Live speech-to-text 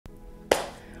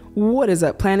What is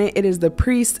up, planet? It is the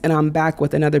Priest, and I'm back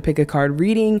with another pick a card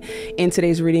reading. In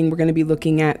today's reading, we're going to be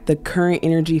looking at the current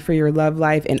energy for your love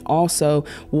life and also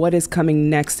what is coming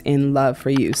next in love for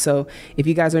you. So if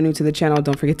you guys are new to the channel,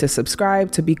 don't forget to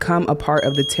subscribe to become a part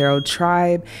of the Tarot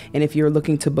Tribe. And if you're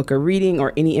looking to book a reading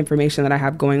or any information that I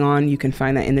have going on, you can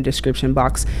find that in the description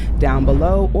box down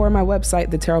below or my website,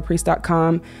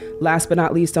 thetarotpriest.com. Last but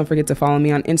not least, don't forget to follow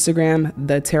me on Instagram.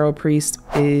 The Tarot Priest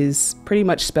is pretty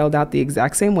much spelled out the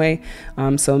exact same way.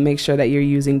 So make sure that you're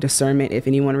using discernment if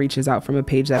anyone reaches out from a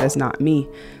page that is not me.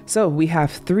 So we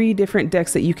have 3 different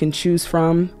decks that you can choose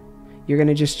from. You're going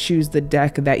to just choose the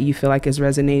deck that you feel like is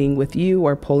resonating with you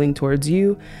or pulling towards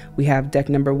you. We have deck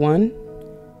number 1.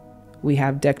 We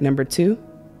have deck number 2.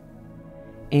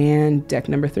 And deck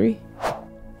number 3.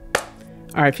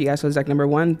 All right, for you guys, so deck number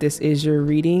 1, this is your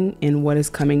reading and what is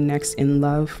coming next in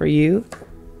love for you.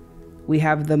 We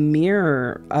have the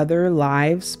Mirror, other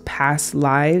lives, past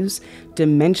lives,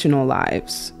 dimensional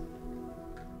lives.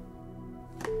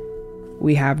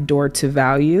 We have Door to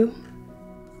Value,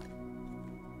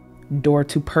 Door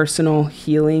to Personal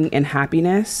Healing and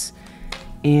Happiness.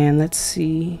 And let's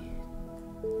see,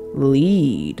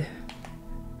 Lead.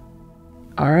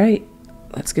 All right,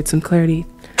 let's get some clarity.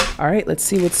 All right, let's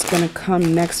see what's going to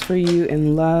come next for you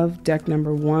in love. Deck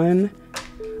number 1.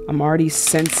 I'm already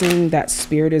sensing that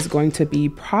Spirit is going to be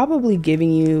probably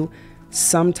giving you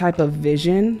some type of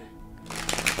vision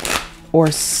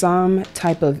or some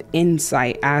type of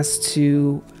insight as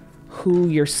to who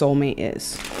your soulmate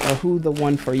is or who the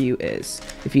one for you is.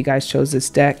 If you guys chose this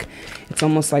deck, it's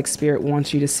almost like Spirit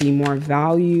wants you to see more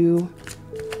value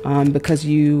because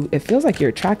it feels like you're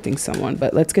attracting someone.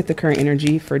 But let's get the current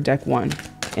energy for deck 1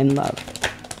 in love.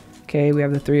 Okay, we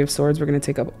have the 3 of Swords. We're going to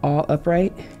take up all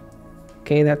upright.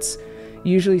 Okay, that's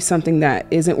usually something that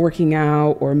isn't working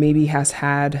out or maybe has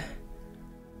had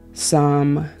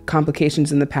some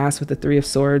complications in the past with the 3 of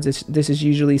Swords. This is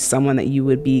usually someone that you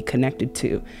would be connected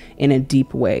to in a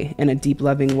deep way, in a deep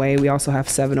loving way. We also have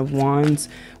 7 of Wands,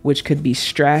 which could be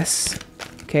stress.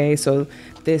 Okay, so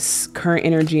this current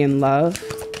energy in love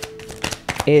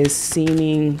is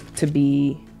seeming to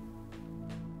be,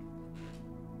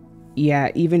 yeah,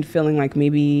 even feeling like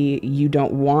maybe you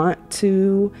don't want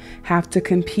to have to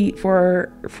compete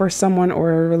for someone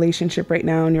or a relationship right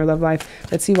now in your love life.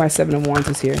 Let's see why 7 of Wands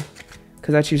is here,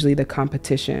 because that's usually the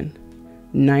competition.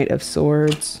 Knight of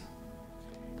Swords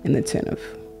and the 10 of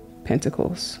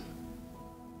Pentacles.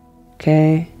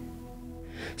 Okay,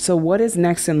 so what is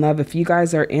next in love? If you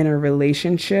guys are in a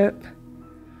relationship,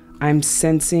 I'm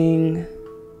sensing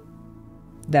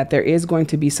that there is going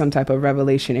to be some type of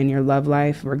revelation in your love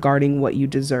life regarding what you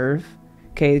deserve.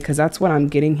 Okay, because that's what I'm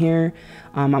getting here.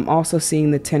 I'm also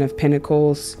seeing the 10 of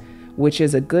Pentacles, which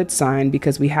is a good sign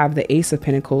because we have the Ace of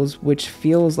Pentacles, which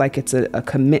feels like it's a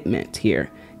commitment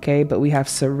here. Okay, but we have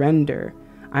surrender.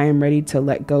 I am ready to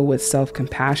let go with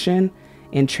self-compassion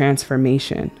and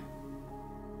transformation.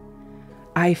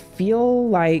 I feel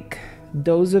like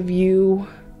those of you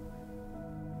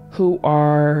who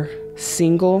are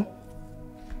single,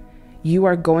 you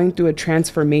are going through a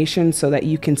transformation so that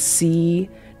you can see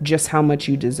just how much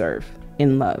you deserve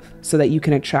in love, so that you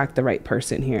can attract the right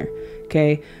person here.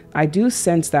 Okay, I do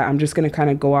sense that I'm just going to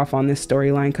kind of go off on this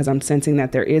storyline because I'm sensing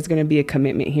that there is going to be a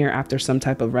commitment here after some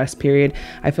type of rest period.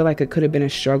 I feel like it could have been a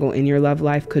struggle in your love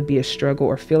life, could be a struggle,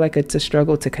 or feel like it's a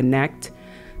struggle to connect.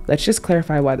 Let's just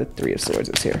clarify why the 3 of Swords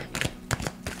is here.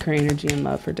 Current energy in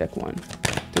love for deck 1.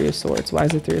 3 of Swords. Why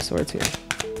is the 3 of Swords here?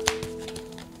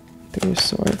 3 of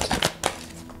Swords.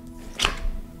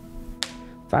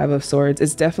 5 of Swords.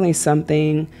 It's definitely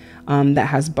something that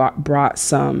has brought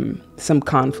some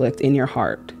conflict in your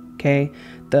heart. Okay,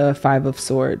 the 5 of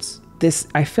Swords. This,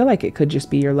 I feel like it could just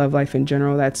be your love life in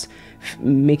general that's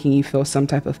making you feel some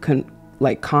type of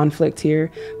conflict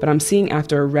here. But I'm seeing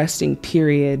after a resting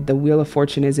period, the Wheel of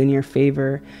Fortune is in your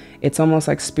favor. It's almost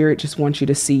like Spirit just wants you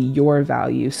to see your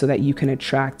value so that you can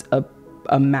attract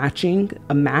a match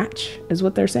is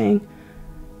what they're saying.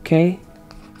 Okay.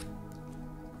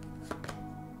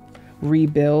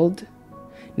 Rebuild.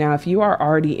 Now, if you are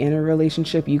already in a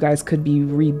relationship, you guys could be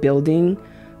rebuilding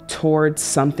towards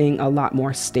something a lot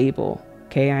more stable.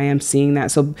 Okay, I am seeing that.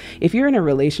 So if you're in a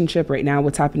relationship right now,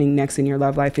 what's happening next in your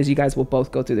love life is you guys will both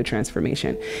go through the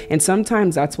transformation. And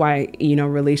sometimes that's why, you know,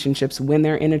 relationships, when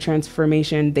they're in a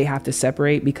transformation, they have to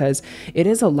separate because it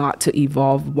is a lot to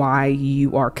evolve why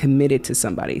you are committed to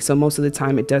somebody. So most of the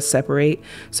time it does separate.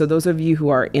 So those of you who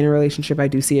are in a relationship, I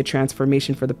do see a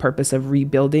transformation for the purpose of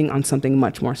rebuilding on something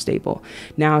much more stable.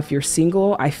 Now, if you're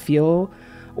single, I feel,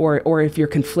 or if you're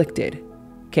conflicted,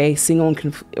 Okay, single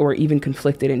and or even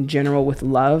conflicted in general with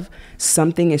love,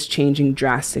 something is changing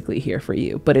drastically here for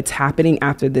you, but it's happening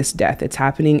after this death. It's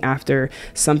happening after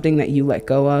something that you let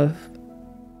go of.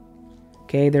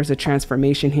 Okay, there's a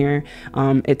transformation here.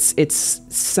 It's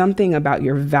something about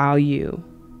your value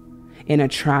in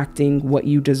attracting what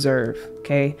you deserve.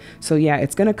 Okay, so yeah,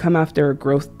 it's going to come after a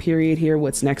growth period here.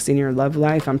 What's next in your love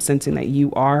life? I'm sensing that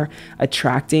you are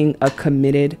attracting a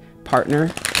committed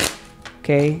partner.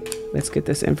 Okay, let's get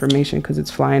this information because it's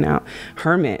flying out.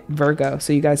 Hermit, Virgo.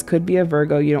 So you guys could be a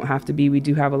Virgo. You don't have to be. We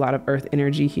do have a lot of earth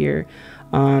energy here.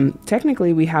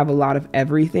 Technically, we have a lot of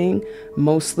everything.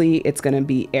 Mostly it's going to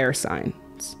be air signs.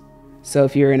 So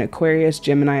if you're an Aquarius,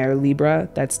 Gemini, or Libra,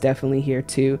 that's definitely here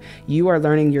too. You are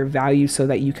learning your value so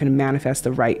that you can manifest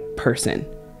the right person.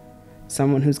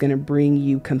 Someone who's going to bring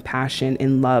you compassion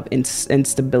and love and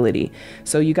stability.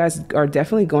 So you guys are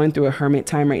definitely going through a hermit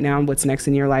time right now. And what's next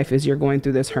in your life is you're going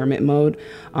through this hermit mode.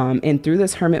 And through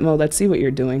this hermit mode, let's see what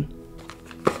you're doing.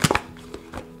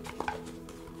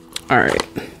 All right.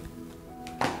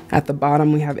 At the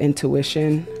bottom, we have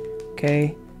intuition.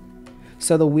 Okay.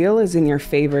 So the wheel is in your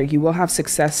favor. You will have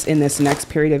success in this next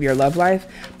period of your love life,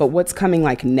 but what's coming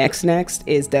like next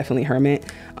is definitely hermit.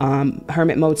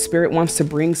 Hermit mode. Spirit wants to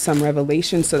bring some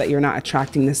revelation so that you're not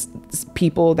attracting this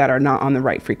people that are not on the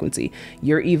right frequency.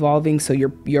 You're evolving, so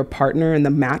your partner and the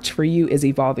match for you is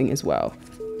evolving as well.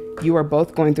 You are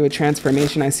both going through a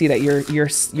transformation. I see that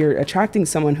you're attracting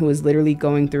someone who is literally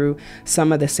going through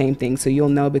some of the same things. So you'll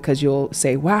know because you'll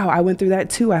say, wow, I went through that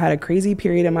too. I had a crazy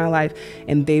period in my life,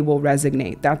 and they will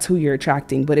resonate. That's who you're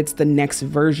attracting, but it's the next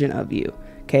version of you,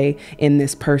 okay, in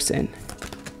this person.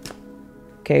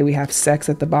 Okay, we have sex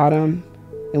at the bottom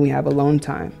and we have alone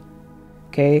time.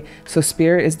 Okay, so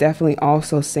Spirit is definitely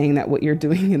also saying that what you're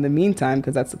doing in the meantime,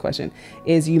 because that's the question,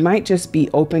 is you might just be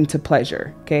open to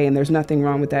pleasure. Okay, and there's nothing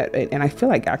wrong with that. And I feel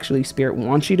like actually Spirit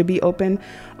wants you to be open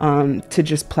to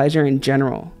just pleasure in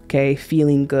general. Okay,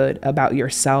 feeling good about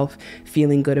yourself,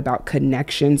 feeling good about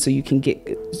connection, so you can get,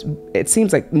 it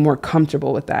seems like, more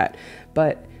comfortable with that.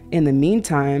 But in the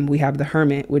meantime, we have the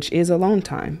Hermit, which is alone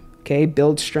time. Okay,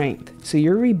 build strength. So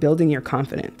you're rebuilding your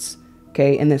confidence.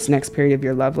 Okay, in this next period of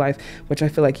your love life, which I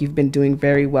feel like you've been doing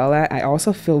very well at. I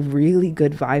also feel really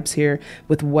good vibes here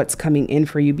with what's coming in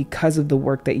for you because of the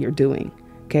work that you're doing.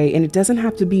 Okay, and it doesn't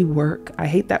have to be work. I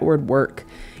hate that word work.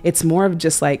 It's more of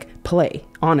just like play.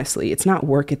 Honestly, it's not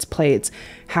work, it's play. It's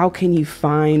how can you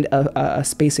find a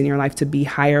space in your life to be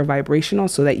higher vibrational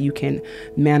so that you can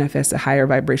manifest a higher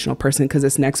vibrational person, because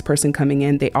this next person coming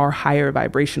in, they are higher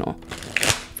vibrational.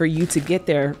 For you to get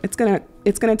there, it's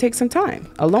gonna take some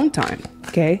time, alone time.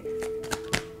 Okay.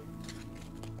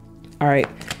 All right.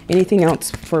 Anything else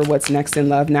for what's next in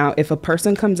love? Now, if a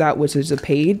person comes out, which is a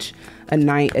page, a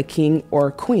knight, a king, or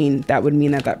a queen, that would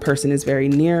mean that that person is very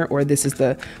near, or this is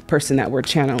the person that we're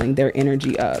channeling their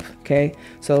energy of. Okay.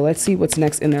 So let's see what's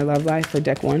next in their love life for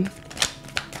deck 1.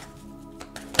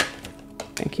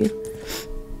 Thank you.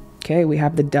 Okay. We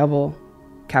have the Devil,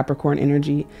 Capricorn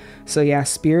energy. So yeah,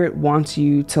 Spirit wants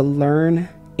you to learn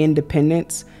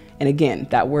independence. And again,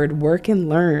 that word work and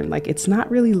learn, like it's not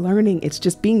really learning, it's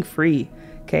just being free.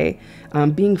 Okay.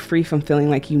 Being free from feeling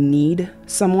like you need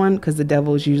someone, because the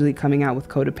Devil is usually coming out with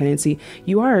codependency.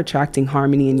 You are attracting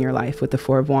harmony in your life with the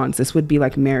 4 of Wands. This would be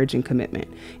like marriage and commitment,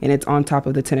 and it's on top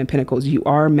of the 10 of Pentacles. You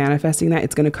are manifesting that.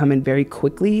 It's going to come in very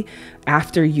quickly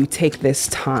after you take this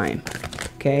time.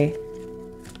 Okay.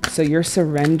 So you're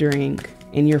surrendering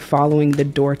and you're following the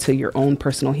door to your own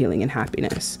personal healing and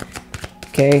happiness.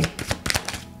 Okay.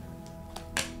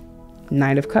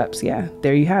 Knight of Cups. Yeah,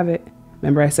 there you have it.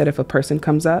 Remember I said if a person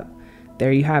comes up,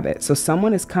 there you have it. So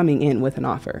someone is coming in with an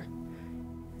offer.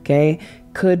 Okay.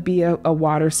 Could be a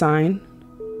water sign.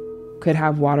 Could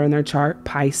have water in their chart.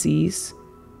 Pisces.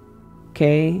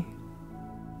 Okay.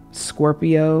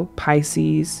 Scorpio,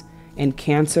 Pisces, and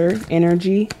Cancer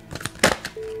energy.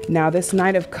 Now this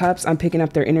Knight of Cups, I'm picking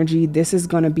up their energy. This is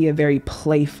going to be a very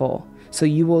playful, so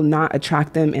you will not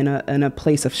attract them in a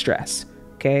place of stress.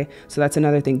 Okay, so that's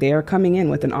another thing. They are coming in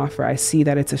with an offer. I see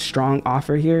that it's a strong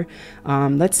offer here.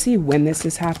 Let's see when this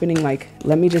is happening. Like,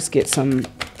 let me just get some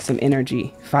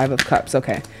energy. 5 of Cups.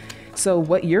 Okay, so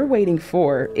what you're waiting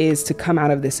for is to come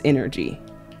out of this energy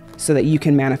so that you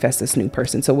can manifest this new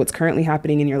person. So what's currently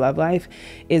happening in your love life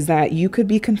is that you could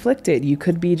be conflicted. You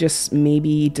could be just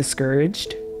maybe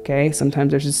discouraged. Okay,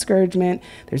 sometimes there's discouragement,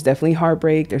 there's definitely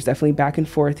heartbreak, there's definitely back and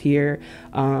forth here.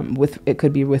 It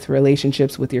could be with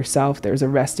relationships with yourself. There's a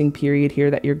resting period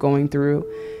here that you're going through,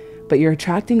 but you're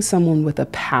attracting someone with a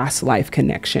past life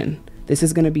connection. This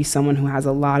is going to be someone who has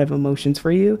a lot of emotions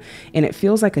for you, and it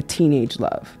feels like a teenage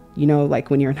love. You know, like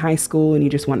when you're in high school and you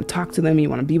just want to talk to them, you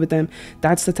want to be with them.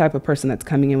 That's the type of person that's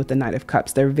coming in with the Knight of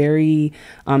Cups. They're very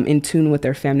in tune with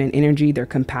their feminine energy. They're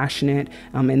compassionate,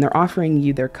 and they're offering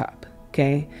you their cup.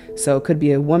 Okay. So it could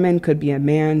be a woman, could be a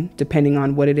man, depending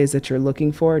on what it is that you're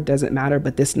looking for. It doesn't matter.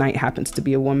 But this Knight happens to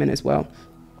be a woman as well.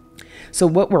 So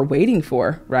what we're waiting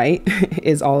for, right,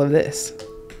 is all of this.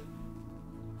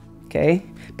 Okay.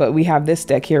 But we have this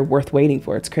deck here worth waiting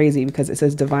for. It's crazy because it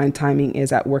says divine timing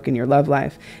is at work in your love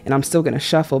life. And I'm still going to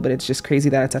shuffle, but it's just crazy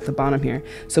that it's at the bottom here.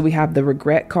 So we have the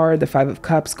regret card, the 5 of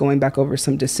Cups, going back over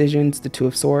some decisions, the 2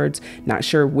 of Swords, not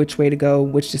sure which way to go,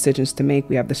 which decisions to make.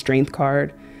 We have the Strength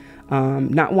card,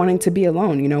 not wanting to be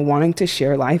alone, you know, wanting to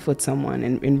share life with someone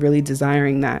and really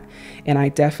desiring that. And I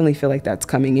definitely feel like that's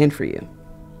coming in for you.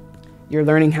 You're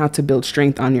learning how to build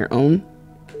strength on your own.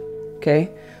 Okay.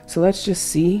 So let's just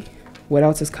see what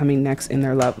else is coming next in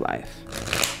their love life.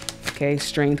 Okay,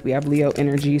 strength, we have Leo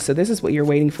energy. So this is what you're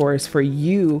waiting for, is for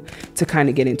you to kind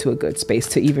of get into a good space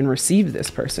to even receive this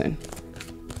person.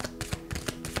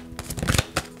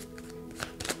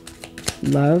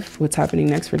 Love, what's happening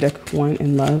next for deck 1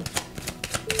 in love?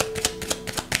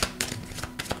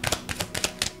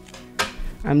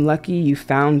 I'm lucky you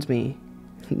found me.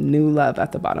 New love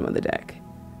at the bottom of the deck.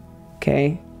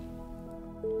 Okay.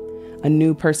 A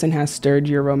new person has stirred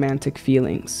your romantic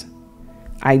feelings.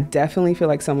 I definitely feel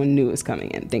like someone new is coming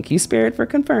in. Thank you, Spirit, for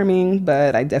confirming,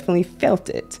 but I definitely felt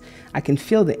it. I can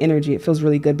feel the energy. It feels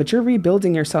really good, but you're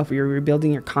rebuilding yourself. You're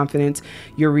rebuilding your confidence.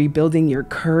 You're rebuilding your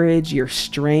courage, your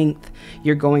strength.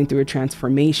 You're going through a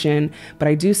transformation, but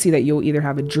I do see that you'll either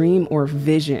have a dream or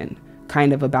vision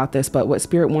kind of about this, but what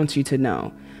Spirit wants you to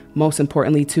know, most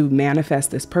importantly, to manifest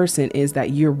this person, is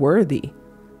that you're worthy.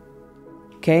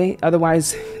 Okay.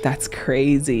 Otherwise, that's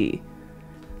crazy.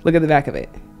 Look at the back of it.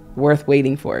 Worth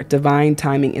waiting for. Divine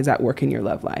timing is at work in your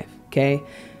love life. Okay.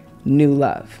 New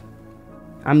love.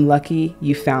 I'm lucky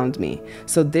you found me.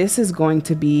 So this is going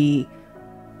to be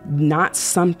not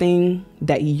something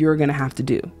that you're going to have to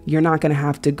do. You're not going to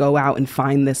have to go out and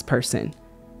find this person.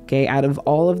 Okay. Out of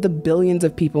all of the billions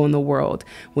of people in the world,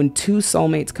 when 2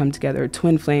 soulmates come together,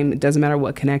 twin flame, it doesn't matter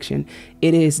what connection,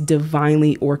 it is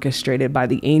divinely orchestrated by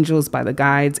the angels, by the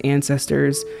guides,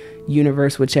 ancestors,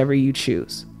 universe, whichever you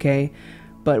choose. Okay.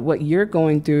 But what you're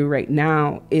going through right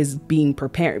now is being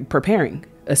preparing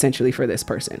essentially for this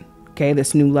person. Okay.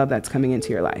 This new love that's coming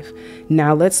into your life.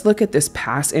 Now let's look at this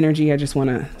past energy. I just want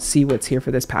to see what's here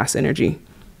for this past energy.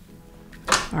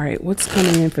 All right. What's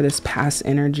coming in for this past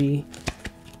energy?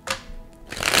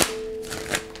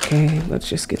 Okay, let's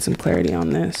just get some clarity on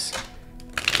this.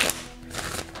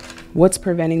 What's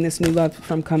preventing this new love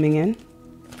from coming in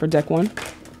for deck 1?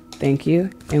 Thank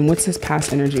you. And what's this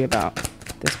past energy about?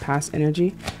 This past energy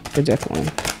for deck 1.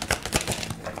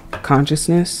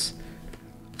 Consciousness.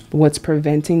 What's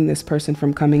preventing this person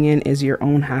from coming in is your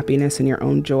own happiness and your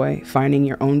own joy. Finding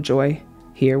your own joy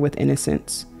here with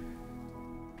innocence.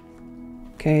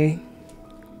 Okay.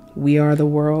 We are the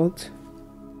world.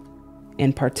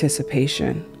 And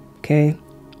participation. Okay.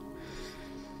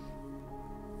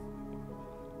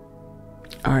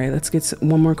 All right, let's get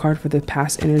one more card for the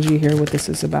past energy here, what this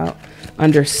is about.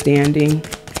 Understanding.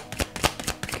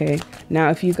 Okay.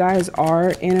 Now, if you guys are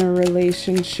in a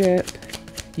relationship,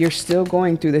 you're still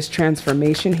going through this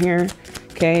transformation here.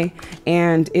 Okay.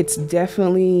 And it's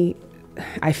definitely,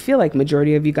 I feel like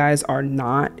majority of you guys are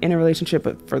not in a relationship,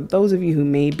 but for those of you who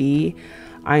may be,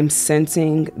 I'm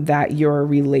sensing that your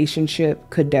relationship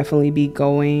could definitely be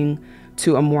going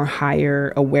to a more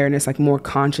higher awareness, like more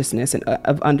consciousness and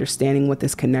of understanding what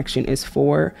this connection is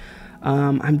for.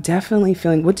 I'm definitely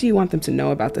feeling, what do you want them to know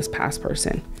about this past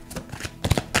person?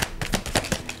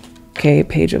 Okay,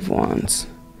 Page of Wands,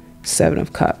 7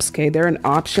 of Cups. Okay, they're an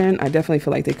option. I definitely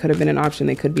feel like they could have been an option.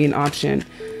 They could be an option,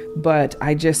 but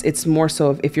it's more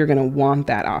so if you're going to want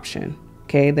that option.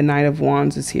 Okay, the Knight of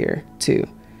Wands is here too.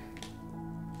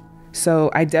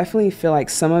 So I definitely feel like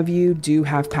some of you do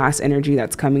have past energy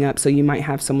that's coming up. So you might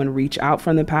have someone reach out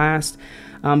from the past.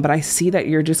 But I see that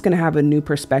you're just going to have a new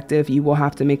perspective. You will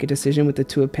have to make a decision with the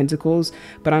 2 of Pentacles.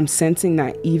 But I'm sensing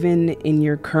that even in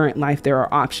your current life, there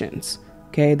are options.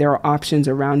 Okay, there are options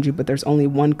around you, but there's only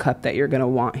one cup that you're going to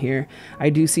want here. I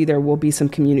do see there will be some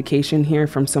communication here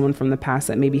from someone from the past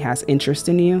that maybe has interest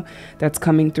in you that's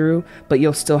coming through, but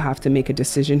you'll still have to make a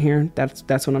decision here. That's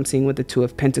what I'm seeing with the 2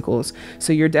 of Pentacles.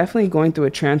 So you're definitely going through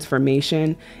a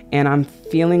transformation, and I'm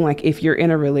feeling like if you're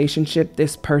in a relationship,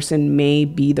 this person may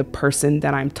be the person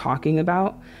that I'm talking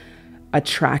about.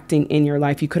 attracting in your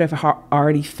life. You could have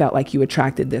already felt like you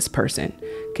attracted this person.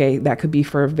 Okay, that could be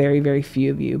for a very, very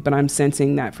few of you, but I'm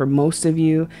sensing that for most of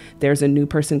you, there's a new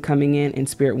person coming in and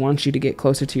Spirit wants you to get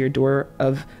closer to your door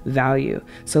of value.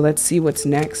 So let's see what's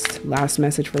next. Last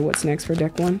message for what's next for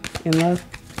deck 1 in love.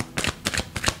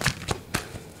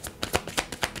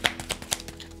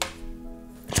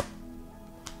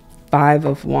 Five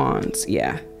of Wands.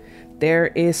 Yeah, there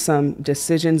is some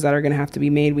decisions that are going to have to be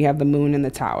made. We have the Moon and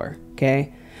the Tower.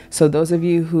 Okay, so those of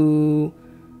you who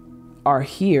are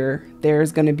here,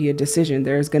 there's going to be a decision.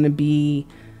 There's going to be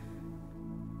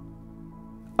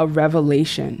a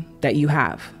revelation that you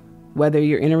have, whether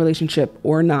you're in a relationship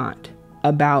or not,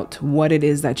 about what it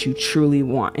is that you truly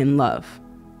want in love.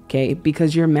 Okay,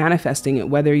 because you're manifesting it,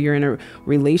 whether you're in a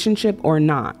relationship or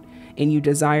not, and you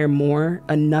desire more,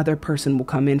 another person will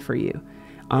come in for you.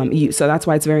 So that's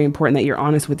why it's very important that you're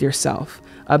honest with yourself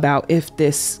about if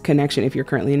this connection, if you're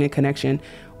currently in a connection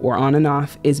or on and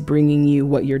off, is bringing you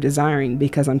what you're desiring,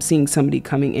 because I'm seeing somebody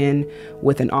coming in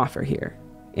with an offer here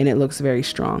and it looks very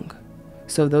strong.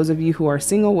 So those of you who are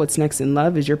single, what's next in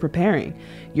love is you're preparing.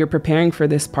 You're preparing for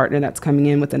this partner that's coming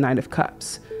in with the Knight of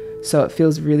Cups. So it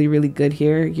feels really, really good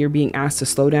here. You're being asked to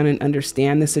slow down and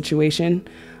understand the situation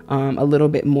a little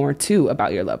bit more too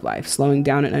about your love life, slowing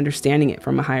down and understanding it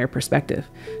from a higher perspective.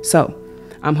 So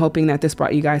I'm hoping that this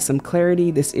brought you guys some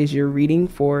clarity. This is your reading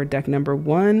for deck number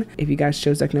 1. If you guys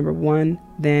chose deck number 1,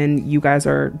 then you guys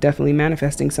are definitely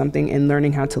manifesting something and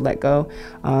learning how to let go.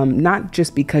 Not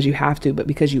just because you have to, but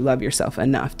because you love yourself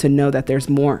enough to know that there's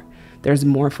more. There's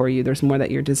more for you. There's more that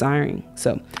you're desiring.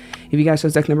 So if you guys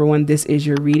chose deck number 1, this is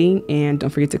your reading. And don't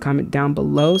forget to comment down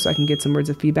below so I can get some words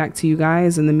of feedback to you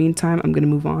guys. In the meantime, I'm going to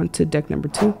move on to deck number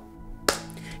 2.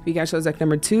 If you guys chose deck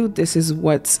number 2, this is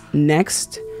what's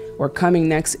next or coming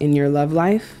next in your love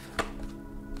life.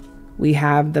 We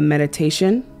have the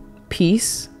meditation,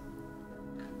 peace,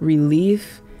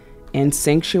 relief, and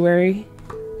sanctuary.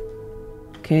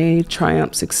 Okay,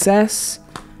 triumph, success,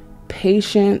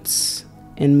 patience,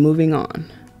 and moving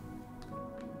on.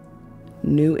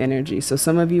 New energy. So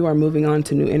some of you are moving on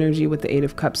to new energy with the 8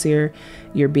 of Cups here.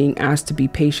 You're being asked to be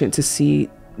patient to see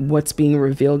what's being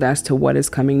revealed as to what is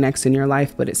coming next in your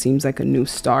life, but it seems like a new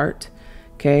start.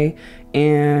 Okay.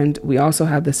 And we also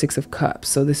have the 6 of Cups.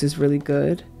 So this is really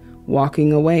good.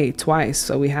 Walking away twice.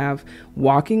 So we have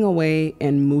walking away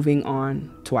and moving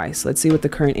on twice. Let's see what the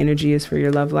current energy is for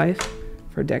your love life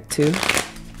for deck 2.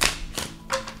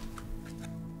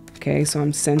 Okay, so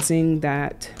I'm sensing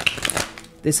that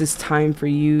this is time for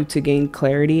you to gain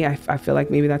clarity. I feel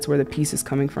like maybe that's where the peace is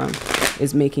coming from,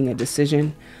 is making a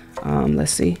decision.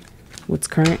 Let's see what's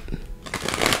current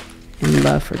in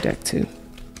love for deck 2.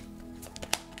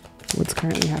 What's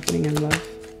currently happening in love?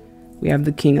 We have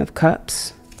the King of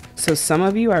Cups. So some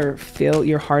of you are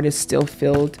your heart is still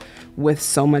filled with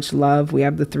so much love. We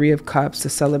have the 3 of Cups, the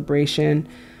celebration.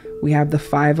 We have the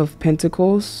 5 of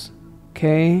Pentacles.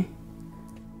 Okay.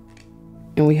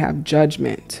 And we have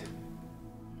Judgment.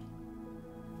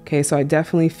 Okay, so I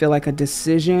definitely feel like a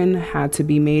decision had to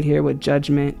be made here with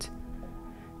Judgment.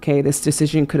 Okay, this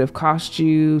decision could have cost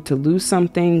you to lose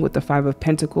something with the 5 of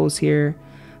Pentacles here,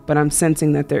 but I'm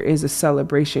sensing that there is a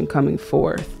celebration coming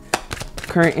forth.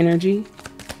 Current energy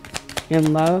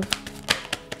in love.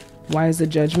 Why is the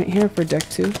Judgment here for deck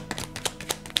 2?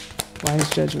 Why is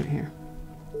Judgment here?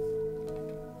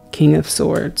 King of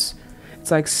Swords. It's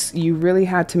like you really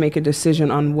had to make a decision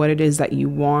on what it is that you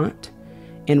want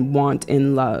and want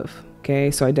in love. Okay,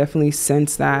 so I definitely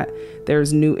sense that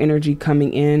there's new energy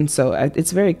coming in. So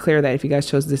it's very clear that if you guys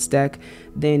chose this deck,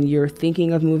 then you're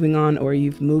thinking of moving on, or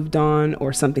you've moved on,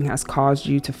 or something has caused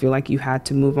you to feel like you had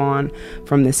to move on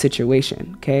from this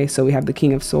situation. Okay, so we have the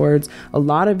King of Swords. A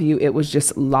lot of you, it was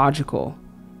just logical.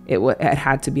 It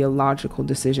had to be a logical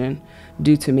decision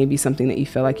due to maybe something that you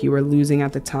felt like you were losing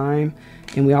at the time.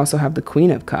 And we also have the Queen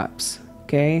of Cups.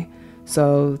 Okay,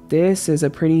 so this is a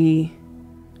pretty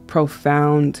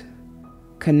profound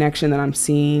connection that I'm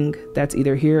seeing that's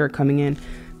either here or coming in.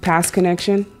 Past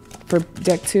connection for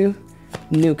deck 2,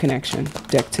 new connection,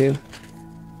 deck 2.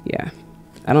 Yeah,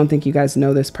 I don't think you guys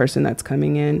know this person that's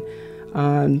coming in.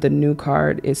 The new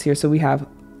card is here. So we have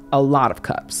a lot of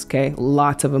cups. Okay,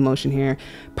 lots of emotion here.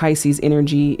 Pisces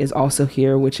energy is also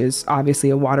here, which is obviously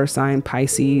a water sign.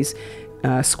 Pisces,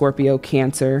 Scorpio,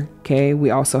 Cancer. Okay,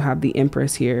 we also have the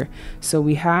Empress here. So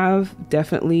we have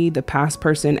definitely the past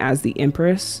person as the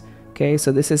Empress. Okay,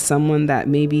 so this is someone that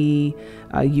maybe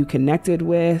you connected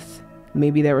with.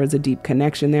 Maybe there was a deep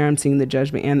connection there. I'm seeing the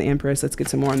Judgment and the Empress. Let's get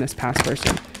some more on this past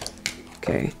person.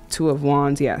 Okay, 2 of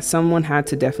Wands. Yeah, someone had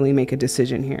to definitely make a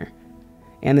decision here.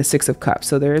 and the 6 of Cups.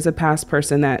 So there is a past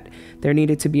person that there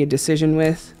needed to be a decision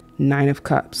with. 9 of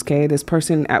Cups. Okay. This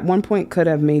person at one point could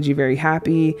have made you very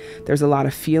happy. There's a lot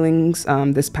of feelings.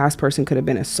 This past person could have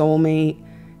been a soulmate.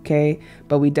 Okay.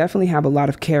 But we definitely have a lot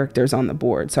of characters on the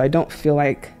board. So I feel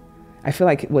like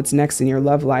what's next in your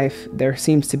love life, there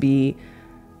seems to be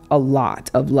a lot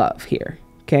of love here.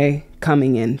 Okay.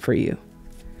 Coming in for you.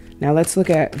 Now let's look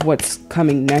at what's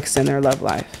coming next in their love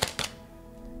life.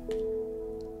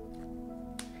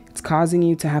 It's causing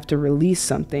you to have to release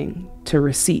something to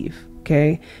receive.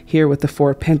 Okay, here with the 4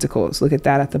 of Pentacles, look at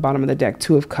that at the bottom of the deck,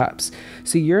 2 of Cups.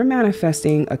 So you're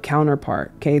manifesting a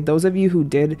counterpart. Okay, those of you who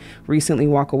did recently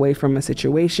walk away from a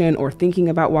situation or thinking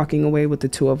about walking away with the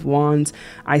 2 of Wands,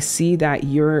 I see that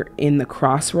you're in the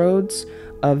crossroads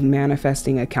of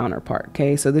manifesting a counterpart.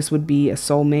 Okay, so this would be a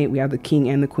soulmate. We have the King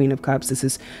and the Queen of Cups. This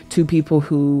is 2 people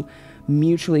who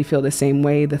mutually feel the same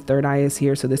way. The third eye is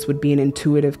here. So this would be an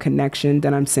intuitive connection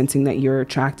that I'm sensing that you're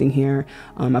attracting here.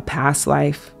 A past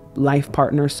life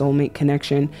partner, soulmate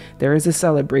connection. There is a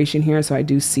celebration here. So I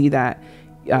do see that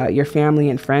your family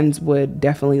and friends would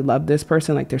definitely love this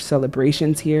person. Like there's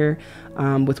celebrations here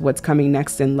with what's coming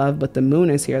next in love. But the moon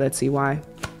is here. Let's see why.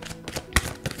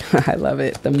 I love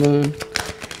it. The moon.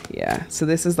 Yeah. So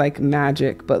this is like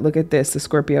magic. But look at this, the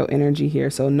Scorpio energy here.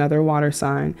 So another water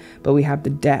sign, but we have the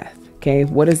death. Okay.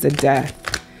 What is the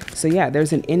death? So yeah,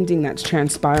 there's an ending that's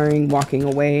transpiring, walking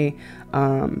away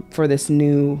for this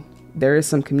new. There is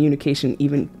some communication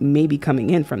even maybe coming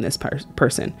in from this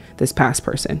person, this past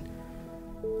person.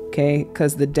 Okay.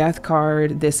 Because the death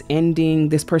card, this ending,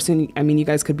 this person, I mean, you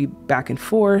guys could be back and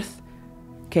forth.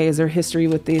 Okay. Is there history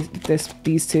with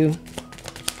these two?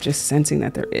 Just sensing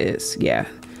that there is. Yeah.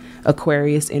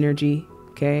 Aquarius energy.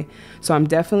 Okay. So I'm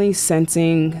definitely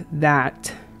sensing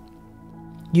that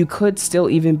you could still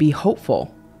even be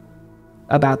hopeful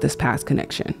about this past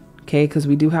connection. Okay. Because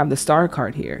we do have the Star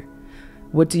card here.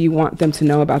 What do you want them to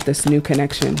know about this new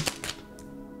connection?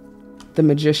 The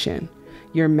Magician.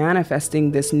 You're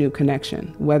manifesting this new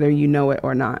connection, whether you know it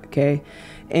or not. Okay.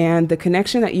 And the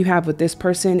connection that you have with this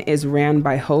person is ran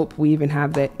by hope. We even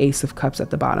have the Ace of Cups at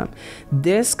the bottom.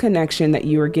 This connection that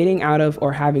you are getting out of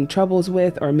or having troubles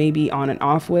with, or maybe on and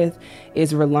off with,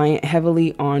 is reliant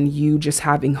heavily on you just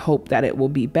having hope that it will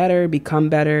be better, become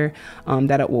better,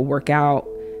 that it will work out.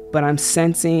 But I'm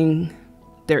sensing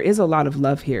there is a lot of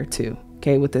love here too.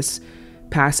 Okay, with this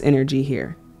past energy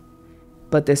here.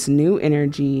 But this new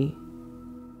energy,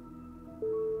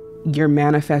 you're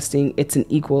manifesting, it's an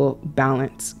equal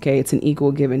balance. Okay, it's an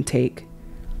equal give and take.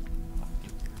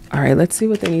 All right, let's see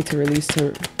what they need to release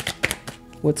to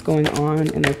what's going on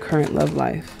in their current love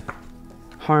life.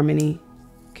 Harmony.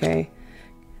 Okay.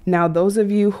 Now, those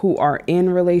of you who are in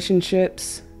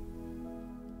relationships,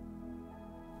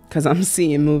 because I'm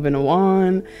seeing moving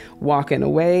on, walking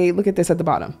away. Look at this at the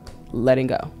bottom. Letting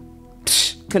go.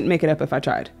 Couldn't make it up if I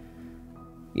tried.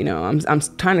 You know, I'm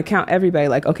trying to count everybody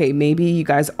like, okay, maybe you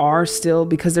guys are still,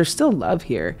 because there's still love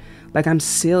here. Like I'm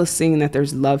still seeing that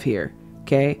there's love here.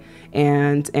 Okay.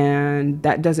 And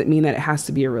that doesn't mean that it has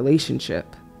to be a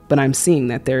relationship, but I'm seeing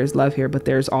that there is love here, but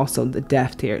there's also the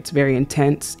depth here. It's very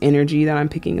intense energy that I'm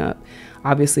picking up,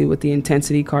 obviously with the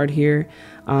intensity card here.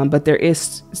 But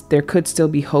there could still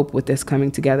be hope with this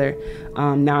coming together.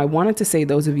 Now I wanted to say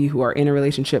those of you who are in a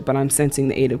relationship, but I'm sensing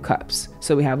the 8 of Cups.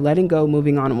 So we have letting go,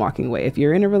 moving on, and walking away. If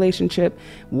you're in a relationship,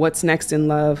 what's next in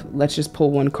love? Let's just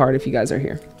pull one card if you guys are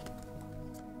here.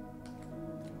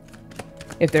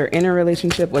 If they're in a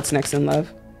relationship, what's next in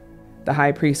love? The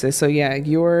High Priestess. So yeah,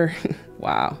 you're,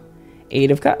 wow,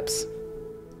 8 of Cups.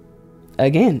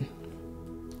 Again,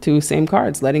 2 same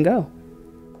cards, letting go.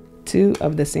 2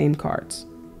 of the same cards.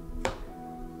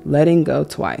 Letting go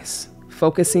twice,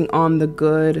 focusing on the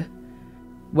good,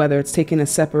 whether it's taking a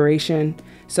separation.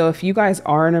 So if you guys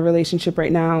are in a relationship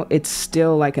right now, it's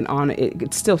still like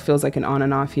it still feels like an on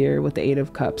and off here with the 8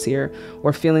 of Cups here,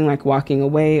 or feeling like walking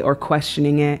away or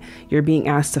questioning it. You're being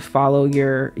asked to follow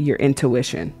your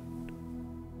intuition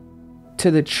to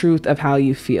the truth of how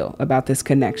you feel about this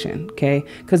connection. Okay.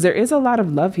 Because there is a lot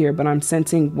of love here, but I'm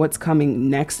sensing what's coming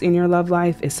next in your love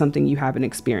life is something you haven't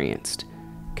experienced.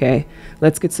 Okay.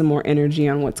 Let's get some more energy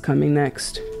on what's coming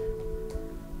next.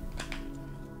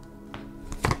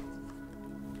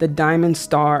 The Diamond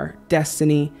Star,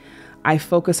 destiny. I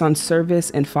focus on service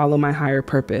and follow my higher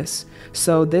purpose.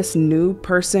 So this new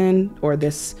person or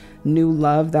this new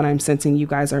love that I'm sensing you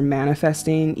guys are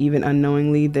manifesting, even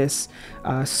unknowingly, this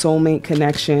soulmate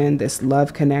connection, this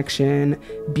love connection,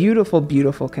 beautiful,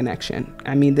 beautiful connection.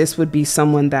 I mean, this would be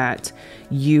someone that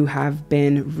you have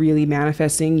been really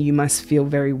manifesting. You must feel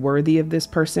very worthy of this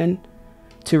person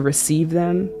to receive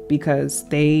them, because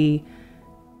they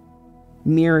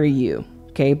mirror you.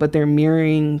 Okay. But they're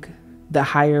mirroring the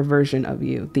higher version of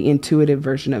you, the intuitive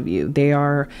version of you. They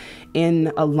are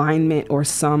in alignment or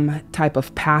some type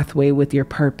of pathway with your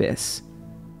purpose.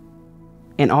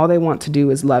 And all they want to do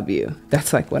is love you.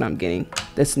 That's like what I'm getting,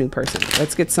 this new person.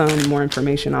 Let's get some more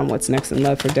information on what's next in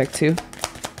love for deck 2.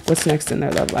 What's next in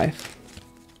their love life?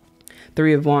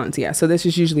 3 of Wands. Yeah. So this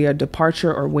is usually a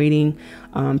departure or waiting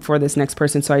for this next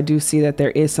person. So I do see that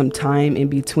there is some time in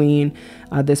between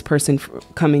this person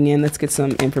coming in. Let's get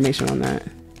some information on that.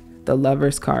 The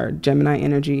Lover's card, Gemini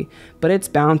energy, but it's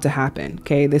bound to happen.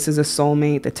 Okay. This is a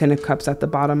soulmate, the 10 of Cups at the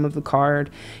bottom of the card.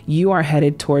 You are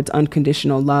headed towards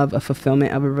unconditional love, a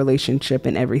fulfillment of a relationship,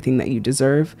 and everything that you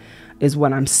deserve is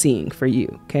what I'm seeing for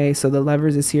you. Okay. So the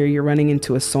Lovers is here. You're running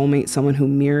into a soulmate, someone who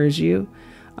mirrors you.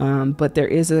 But there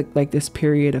is like this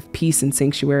period of peace and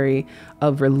sanctuary,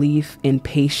 of relief and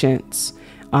patience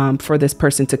for this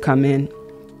person to come in.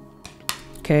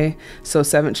 Okay. So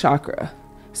 7th chakra.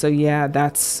 So yeah,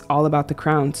 that's all about the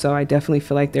crown. So I definitely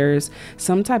feel like there's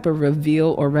some type of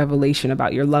reveal or revelation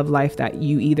about your love life that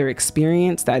you either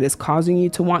experience that is causing you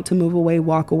to want to move away,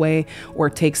 walk away, or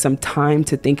take some time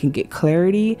to think and get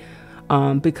clarity.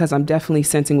 Because I'm definitely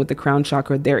sensing with the crown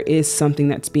chakra, there is something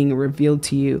that's being revealed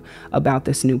to you about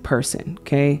this new person.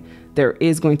 Okay. There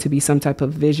is going to be some type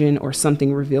of vision or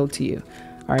something revealed to you.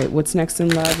 All right. What's next in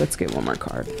love? Let's get one more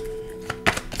card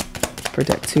for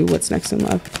deck 2. What's next in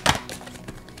love?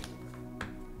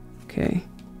 Okay.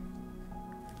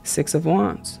 6 of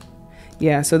Wands.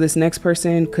 Yeah. So this next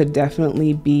person could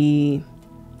definitely be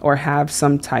or have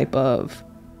some type of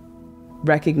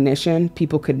recognition.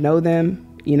 People could know them.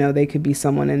 You know, they could be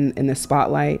someone in the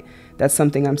spotlight. That's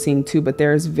something I'm seeing too. But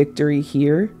there's victory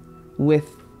here with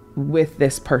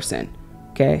this person.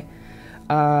 Okay.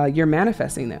 You're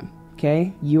manifesting them.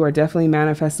 Okay. You are definitely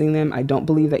manifesting them. I don't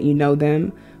believe that you know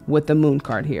them with the Moon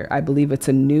card here. I believe it's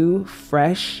a new,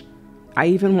 fresh, I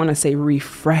even want to say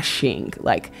refreshing,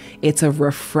 like it's a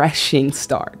refreshing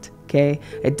start. Okay.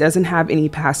 It doesn't have any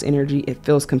past energy. It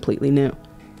feels completely new.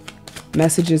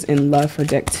 Messages in love for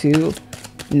deck 2.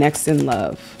 Next in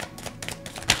love.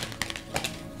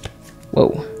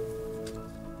 Whoa.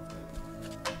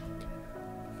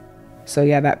 So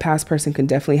yeah, that past person can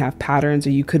definitely have patterns,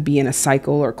 or you could be in a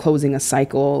cycle or closing a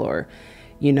cycle, or,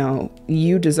 you know,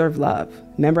 you deserve love.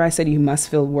 Remember I said you must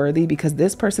feel worthy, because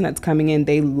this person that's coming in,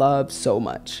 they love so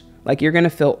much. Like you're going to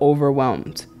feel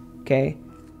overwhelmed. Okay.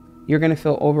 You're going to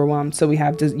feel overwhelmed. So we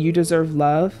have, you deserve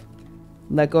love.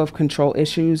 Let go of control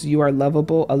issues. You are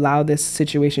lovable. Allow this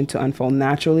situation to unfold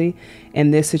naturally.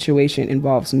 And this situation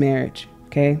involves marriage.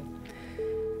 Okay.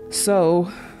 So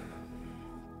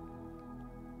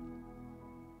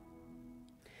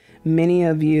many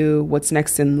of you, what's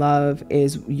next in love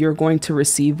is you're going to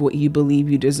receive what you believe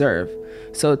you deserve.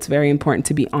 So it's very important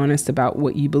to be honest about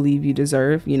what you believe you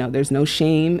deserve. You know, there's no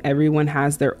shame. Everyone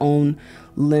has their own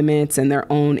limits and their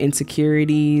own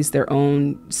insecurities, their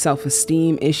own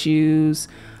self-esteem issues,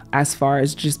 as far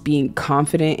as just being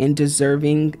confident in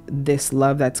deserving this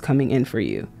love that's coming in for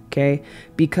you. Okay.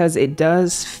 Because it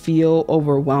does feel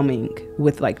overwhelming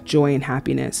with like joy and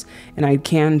happiness. And I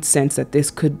can sense that this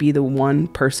could be the one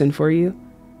person for you.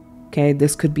 Okay.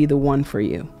 This could be the one for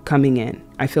you coming in.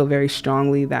 I feel very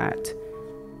strongly that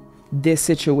this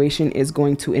situation is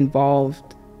going to involve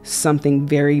something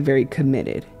very, very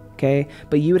committed. Okay.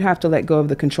 But you would have to let go of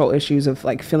the control issues of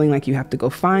like feeling like you have to go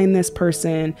find this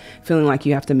person, feeling like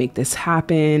you have to make this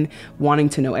happen, wanting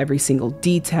to know every single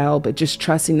detail, but just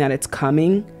trusting that it's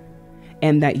coming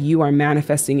and that you are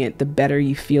manifesting it. The better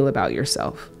you feel about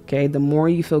yourself. Okay. The more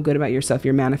you feel good about yourself,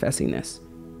 you're manifesting this.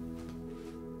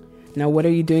 Now, what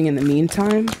are you doing in the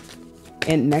meantime?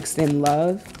 And next in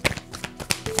love.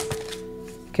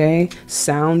 Okay.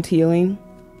 Sound healing.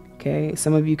 Okay.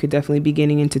 Some of you could definitely be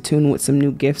getting into tune with some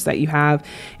new gifts that you have.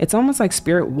 It's almost like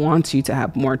spirit wants you to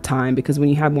have more time, because when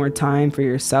you have more time for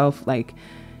yourself, like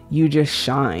you just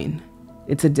shine.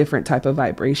 It's a different type of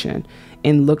vibration,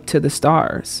 and look to the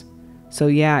stars. So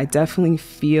yeah, I definitely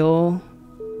feel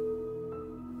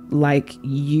like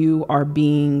you are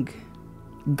being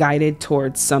guided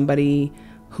towards somebody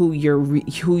who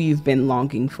you've been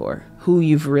longing for, who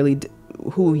you've really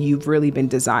been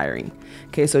desiring.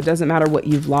 Okay, so it doesn't matter what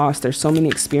you've lost. There's so many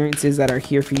experiences that are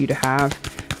here for you to have.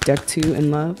 Deck 2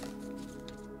 in love.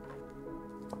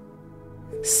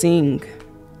 Sing.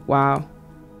 Wow.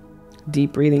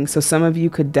 Deep breathing. So some of you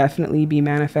could definitely be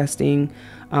manifesting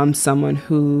someone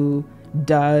who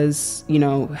does, you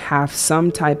know, have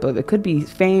some type of, it could be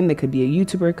fame, it could be a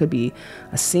YouTuber, it could be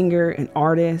a singer, an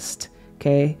artist.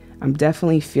 Okay. I'm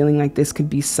definitely feeling like this could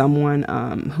be someone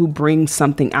who brings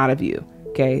something out of you.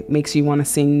 Okay. Okay, makes you want to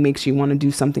sing, makes you want to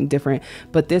do something different.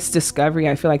 But this discovery,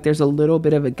 I feel like there's a little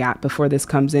bit of a gap before this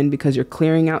comes in, because you're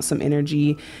clearing out some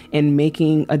energy and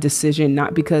making a decision,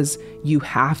 not because you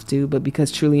have to, but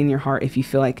because truly in your heart, if you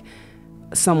feel like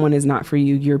someone is not for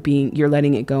you, you're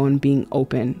letting it go and being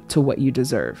open to what you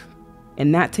deserve.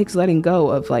 And that takes letting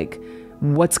go of like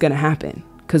what's going to happen.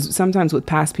 Because sometimes with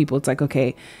past people, it's like,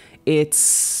 okay,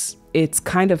 it's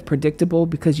kind of predictable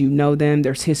because you know them,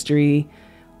 there's history.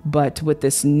 But with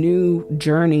this new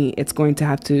journey, it's going to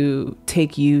have to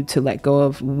take you to let go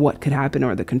of what could happen,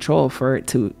 or the control for it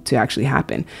to actually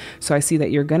happen. So I see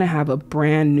that you're going to have a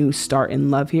brand new start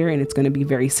in love here, and it's going to be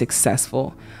very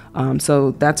successful.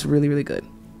 So that's really, really good.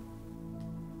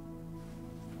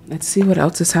 Let's see what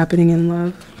else is happening in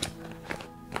love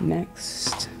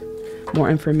next. More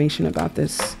information about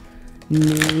this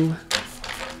new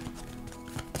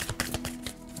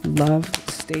love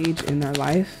stage in their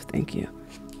life. Thank you.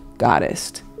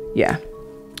 Goddess. Yeah.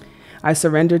 I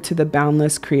surrender to the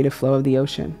boundless creative flow of the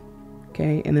ocean.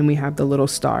 Okay. And then we have the little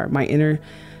star. My inner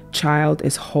child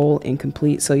is whole and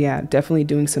complete. So yeah, definitely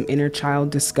doing some inner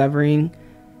child discovering.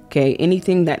 Okay.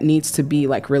 Anything that needs to be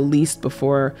like released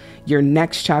before your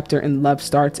next chapter in love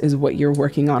starts is what you're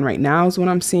working on right now, is what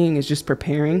I'm seeing, is just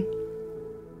preparing.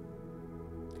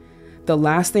 The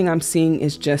last thing I'm seeing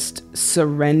is just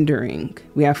surrendering.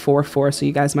 We have 4-4, so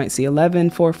you guys might see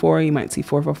 11-4-4. You might see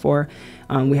 4-4-4.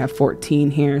 We have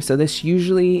 14 here. So this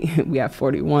usually, we have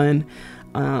 41.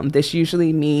 This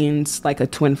usually means like a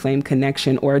twin flame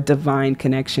connection or a divine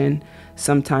connection.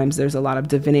 Sometimes there's a lot of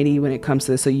divinity when it comes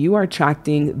to this. So you are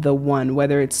attracting the one,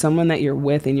 whether it's someone that you're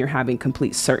with and you're having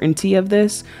complete certainty of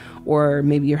this, or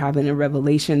maybe you're having a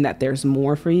revelation that there's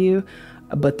more for you.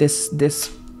 But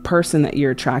this person that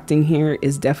you're attracting here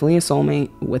is definitely a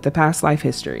soulmate with a past life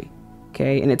history.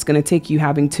 Okay. And it's going to take you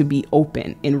having to be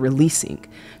open and releasing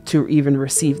to even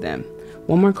receive them.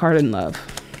 One more card in love.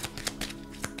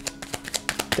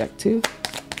 Deck 2.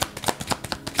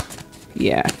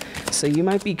 Yeah. So you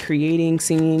might be creating,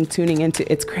 singing, tuning into,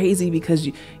 it's crazy because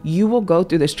you will go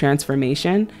through this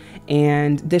transformation,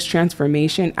 and this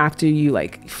transformation, after you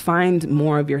like find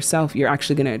more of yourself, you're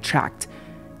actually going to attract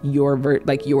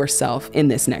yourself in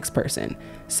this next person.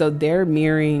 So they're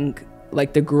mirroring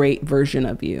like the great version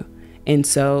of you. And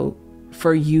so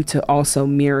for you to also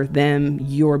mirror them,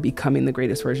 you're becoming the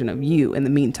greatest version of you in the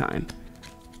meantime.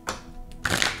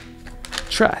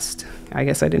 Trust. I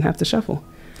guess I didn't have to shuffle.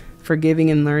 Forgiving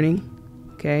and learning.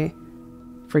 Okay.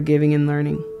 Forgiving and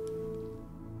learning.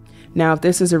 Now, if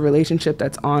this is a relationship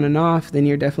that's on and off, then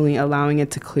you're definitely allowing it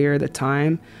to clear the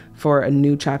time for a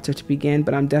new chapter to begin.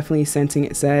 But I'm definitely sensing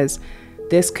it says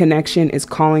this connection is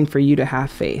calling for you to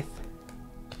have faith.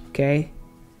 Okay.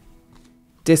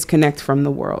 Disconnect from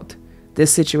the world.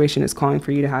 This situation is calling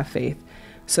for you to have faith.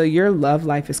 So your love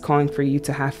life is calling for you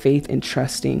to have faith and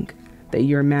trusting that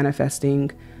you're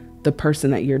manifesting the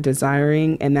person that you're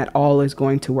desiring, and that all is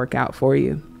going to work out for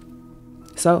you.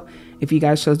 So if you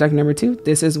guys chose deck number 2,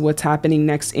 this is what's happening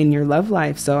next in your love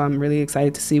life. So I'm really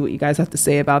excited to see what you guys have to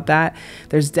say about that.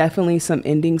 There's definitely some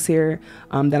endings here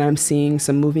that I'm seeing,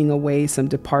 some moving away, some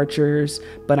departures,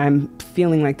 but I'm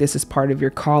feeling like this is part of your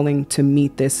calling to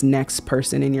meet this next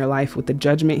person in your life, with the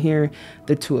Judgment here,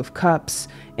 the 2 of Cups,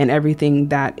 and everything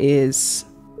that is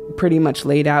pretty much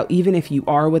laid out. Even if you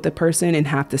are with a person and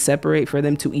have to separate for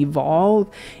them to evolve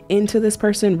into this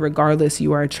person, regardless,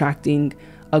 you are attracting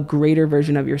a greater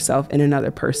version of yourself in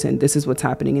another person. This is what's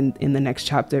happening in the next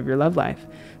chapter of your love life.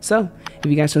 So if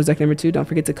you guys chose deck number 2, don't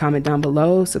forget to comment down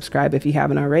below, subscribe if you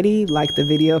haven't already, like the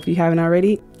video if you haven't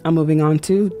already. I'm moving on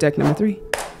to deck number 3.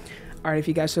 All right, if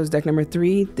you guys chose deck number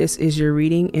 3, this is your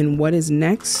reading in what is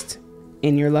next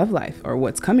in your love life, or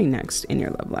what's coming next in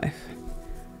your love life.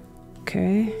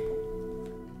 Okay.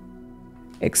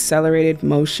 Accelerated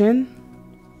motion,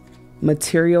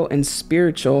 material and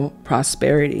spiritual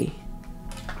prosperity.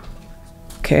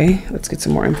 Okay, let's get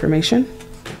some more information.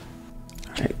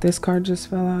 All right, this card just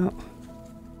fell out.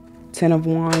 10 of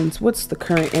Wands. What's the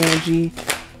current energy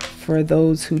for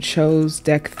those who chose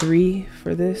deck 3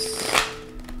 for this?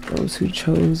 Those who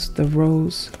chose the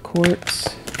rose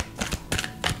quartz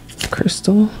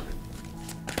crystal.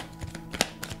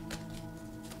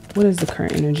 What is the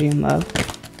current energy in love?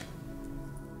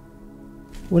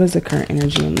 What is the current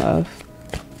energy in love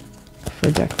for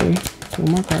deck 3?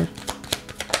 One more card.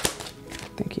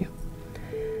 Thank you.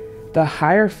 The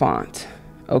Hierophant.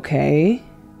 Okay.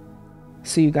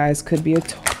 So you guys could be a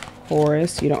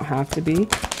Taurus. You don't have to be.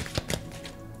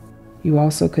 You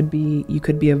also could be, you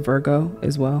could be a Virgo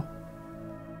as well.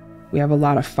 We have a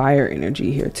lot of fire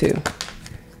energy here too.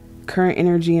 Current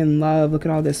energy in love. Look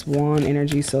at all this wand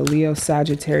energy. So Leo,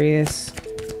 Sagittarius,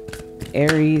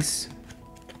 Aries,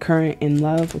 current in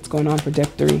love. What's going on for deck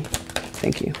 3?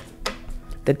 Thank you.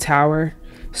 The Tower,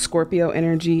 Scorpio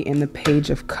energy, and the Page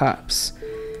of Cups.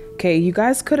 Okay, you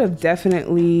guys could have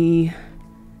definitely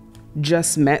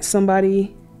just met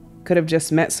somebody, could have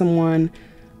just met someone,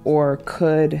 or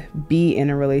could be in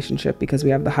a relationship because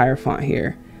we have the Hierophant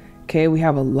here. Okay, we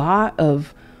have a lot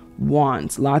of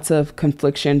Wands, lots of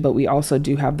confliction, but we also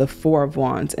do have the Four of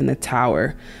Wands and the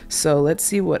Tower. So let's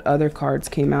see what other cards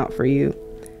came out for you.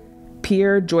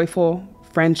 Pure, joyful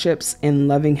friendships and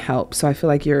loving help. So I feel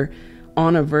like you're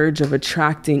on a verge of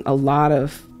attracting a lot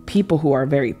of people who are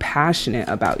very passionate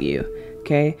about you.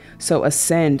 Okay, so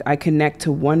ascend, I connect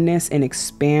to oneness and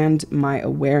expand my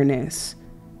awareness.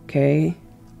 Okay,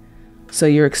 so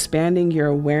you're expanding your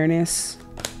awareness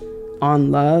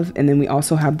on love. And then we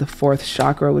also have the 4th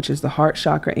chakra, which is the heart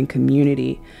chakra and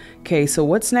community. Okay, so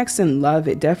what's next in love?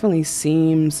 It definitely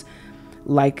seems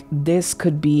like this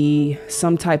could be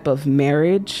some type of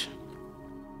marriage.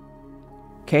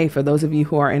 Okay, for those of you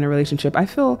who are in a relationship, I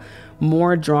feel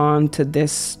more drawn to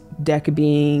this deck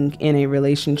being in a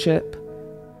relationship.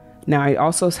 Now I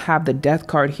also have the Death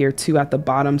card here too at the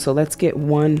bottom. So let's get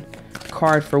one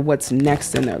card for what's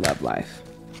next in their love life.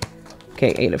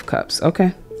 Okay, 8 of Cups.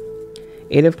 Okay.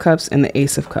 8 of Cups and the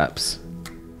Ace of Cups.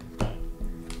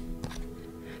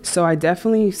 So I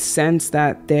definitely sense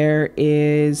that there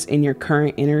is in your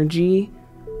current energy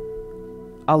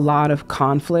a lot of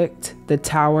conflict. The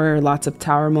Tower, lots of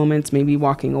Tower moments, maybe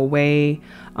walking away,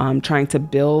 trying to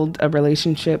build a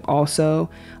relationship also.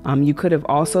 You could have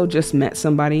also just met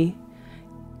somebody.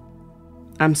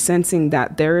 I'm sensing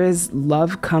that there is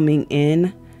love coming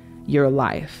in your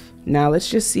life. Now let's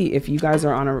just see if you guys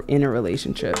are in a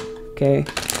relationship. Okay,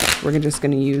 we're just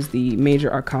going to use the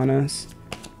major arcanas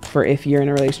for if you're in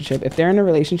a relationship. If they're in a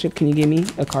relationship, can you give me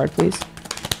a card, please?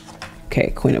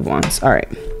 Okay, Queen of Wands. All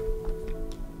right.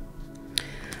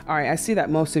 All right, I see that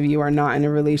most of you are not in a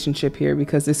relationship here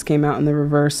because this came out in the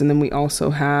reverse. And then we also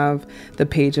have the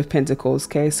Page of Pentacles.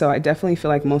 Okay, so I definitely feel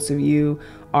like most of you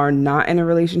are not in a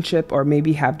relationship or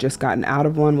maybe have just gotten out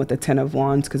of one with the 10 of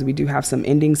Wands, because we do have some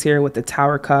endings here with the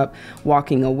Tower cup,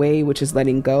 walking away, which is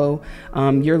letting go.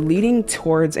 You're leading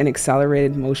towards an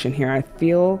accelerated motion here. I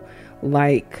feel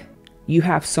like you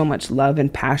have so much love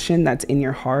and passion that's in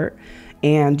your heart.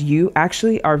 And you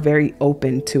actually are very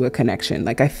open to a connection.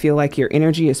 Like I feel like your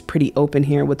energy is pretty open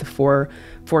here with the fourth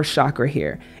chakra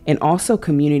here. And also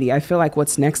community. I feel like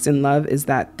what's next in love is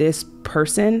that this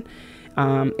person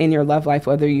in your love life,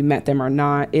 whether you met them or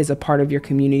not, is a part of your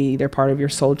community. They're part of your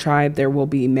soul tribe. There will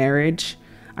be marriage.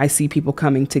 I see people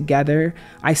coming together.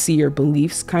 I see your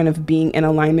beliefs kind of being in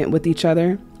alignment with each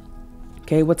other.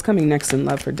 Okay, what's coming next in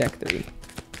love for deck 3?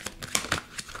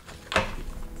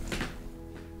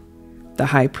 The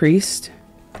High Priest.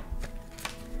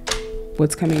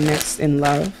 What's coming next in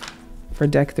love for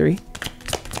deck 3?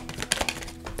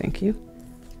 Thank you.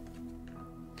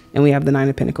 And we have the 9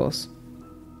 of Pentacles.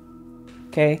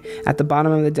 Okay, at the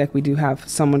bottom of the deck, we do have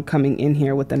someone coming in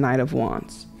here with the Knight of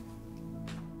Wands.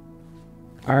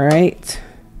 All right.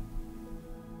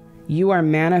 You are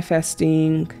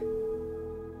manifesting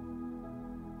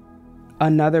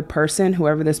another person,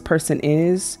 whoever this person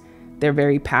is. They're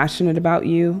very passionate about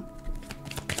you.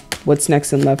 What's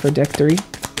next in love for deck 3?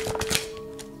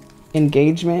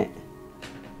 Engagement.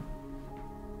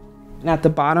 And at the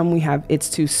bottom, we have It's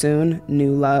Too Soon,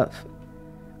 New Love.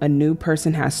 A new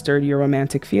person has stirred your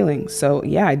romantic feelings. So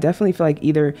yeah, I definitely feel like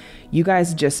either you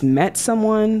guys just met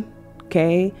someone,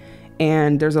 okay,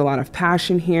 and there's a lot of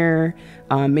passion here.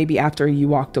 Maybe after you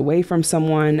walked away from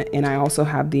someone. And I also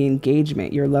have the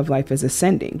engagement. Your love life is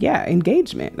ascending. Yeah,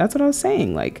 engagement. That's what I was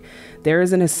saying. Like there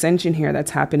is an ascension here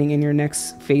that's happening in your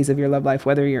next phase of your love life,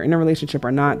 whether you're in a relationship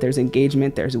or not. There's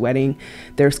engagement, there's wedding,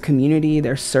 there's community,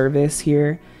 there's service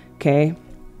here. Okay.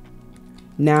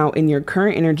 Now in your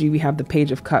current energy, we have the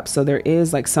Page of Cups. So there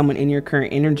is like someone in your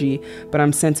current energy, but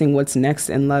I'm sensing what's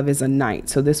next in love is a Knight.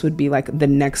 So this would be like the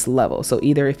next level. So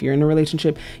either if you're in a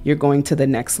relationship, you're going to the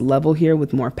next level here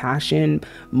with more passion,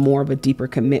 more of a deeper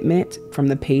commitment from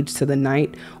the Page to the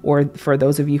Knight. Or for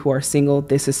those of you who are single,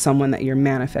 this is someone that you're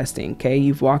manifesting. Okay.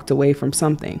 You've walked away from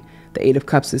something. The 8 of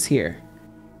Cups is here.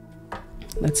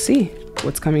 Let's see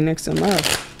what's coming next in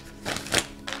love.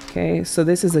 Okay, so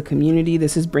this is a community.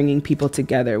 This is bringing people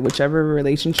together, whichever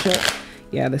relationship.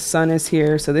 Yeah, the Sun is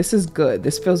here. So this is good.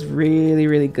 This feels really,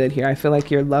 really good here. I feel like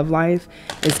your love life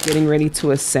is getting ready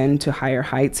to ascend to higher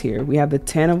heights here. We have the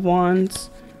 10 of Wands.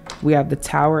 We have the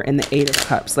Tower and the 8 of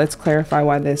Cups. Let's clarify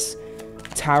why this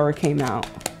Tower came out.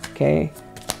 Okay.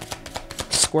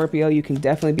 Scorpio, you can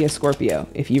definitely be a Scorpio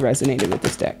if you resonated with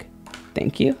this deck.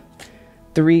 Thank you.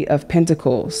 Three of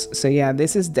Pentacles. So yeah,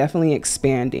 this is definitely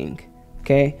expanding.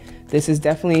 Okay, this is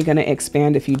definitely going to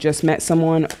expand. If you just met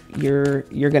someone, you're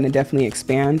going to definitely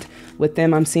expand with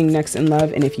them. I'm seeing next in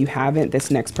love. And if you haven't, this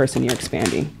next person, you're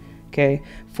expanding. Okay,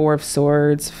 Four of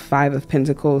Swords, Five of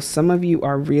Pentacles. Some of you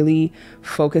are really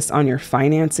focused on your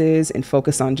finances and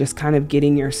focused on just kind of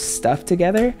getting your stuff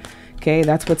together. Okay,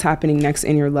 that's what's happening next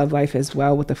in your love life as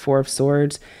well with the Four of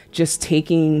Swords. Just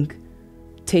taking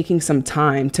some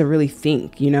time to really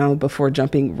think, you know, before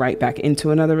jumping right back into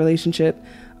another relationship.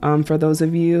 For those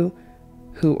of you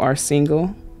who are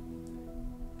single.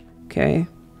 Okay,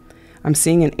 I'm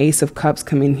seeing an Ace of Cups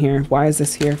come in here. Why is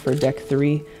this here for deck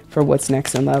 3 for what's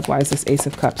next in love? Why is this Ace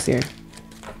of Cups here?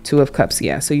 Two of Cups.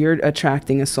 Yeah, so you're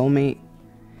attracting a soulmate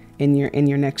in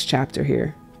your next chapter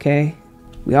here. Okay,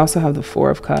 we also have the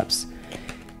Four of Cups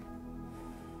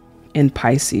in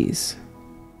Pisces.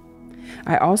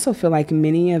 I also feel like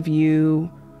many of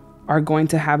you are going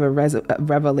to have a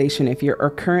revelation. If you're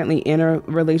currently in a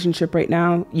relationship right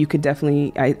now, you could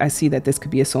definitely, I see that this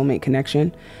could be a soulmate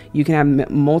connection. You can have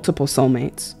multiple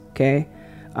soulmates, okay?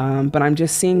 But I'm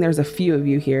just seeing there's a few of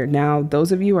you here. Now,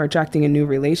 those of you who are attracting a new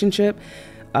relationship,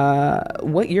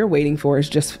 what you're waiting for is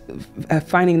just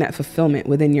finding that fulfillment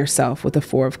within yourself with the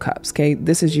Four of Cups, okay?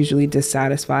 This is usually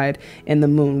dissatisfied in the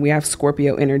moon. We have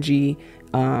Scorpio energy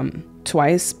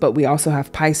twice, but we also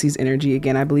have Pisces energy.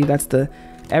 Again, I believe that's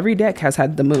every deck has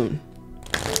had the moon.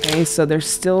 Okay, so there's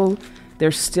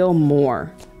still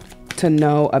more to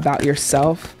know about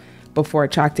yourself before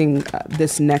attracting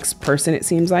this next person, it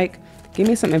seems like. Give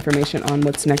me some information on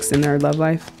what's next in their love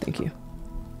life. Thank you.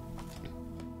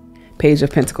 Page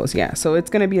of Pentacles. Yeah, so it's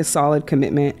going to be a solid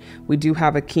commitment. We do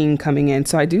have a king coming in.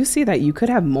 So I do see that you could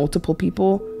have multiple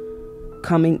people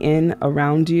coming in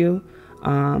around you.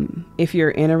 If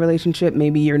you're in a relationship,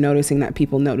 maybe you're noticing that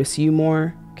people notice you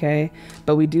more. Okay,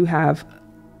 but we do have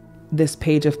this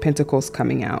Page of Pentacles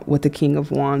coming out with the King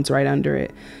of Wands right under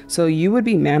it. So you would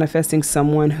be manifesting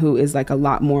someone who is like a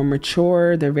lot more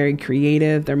mature. They're very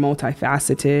creative. They're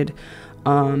multifaceted.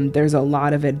 There's a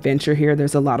lot of adventure here.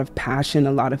 There's a lot of passion,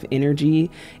 a lot of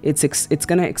energy. It's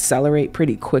going to accelerate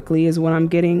pretty quickly is what I'm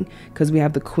getting, because we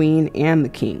have the Queen and the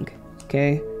King.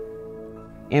 Okay,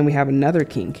 and we have another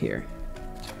King here.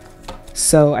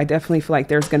 So I definitely feel like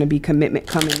there's going to be commitment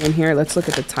coming in here. Let's look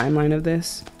at the timeline of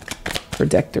this for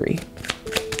deck 3.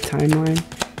 Timeline.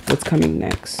 What's coming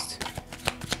next?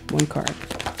 One card.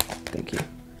 Thank you.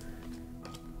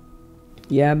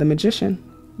 Yeah, the Magician.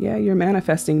 Yeah, you're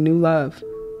manifesting new love.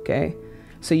 Okay.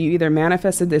 So you either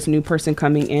manifested this new person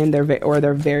coming in, or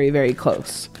they're very, very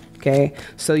close. Okay.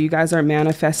 So you guys are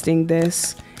manifesting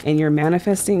this, and you're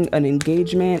manifesting an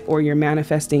engagement, or you're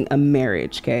manifesting a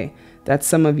marriage. Okay. That's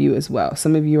some of you as well.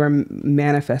 Some of you are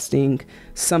manifesting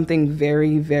something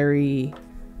very, very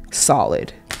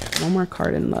solid. One more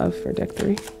card in love for deck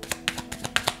 3.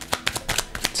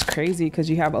 It's crazy because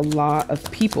you have a lot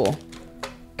of people.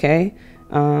 Okay.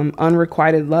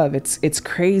 Unrequited love. It's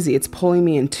crazy. It's pulling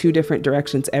me in 2 different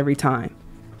directions every time.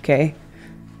 Okay.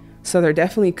 So there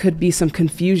definitely could be some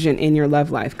confusion in your love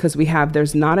life, because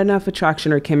there's not enough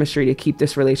attraction or chemistry to keep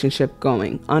this relationship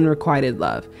going. Unrequited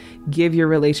love. Give your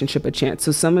relationship a chance.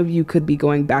 So some of you could be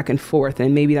going back and forth,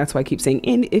 and maybe that's why I keep saying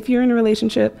if you're in a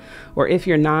relationship, or if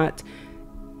you're not.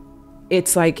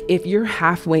 It's like if you're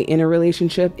halfway in a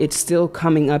relationship, it's still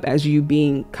coming up as you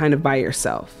being kind of by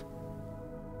yourself.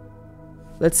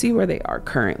 Let's see where they are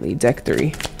currently. Deck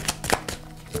 3.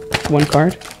 One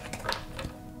card.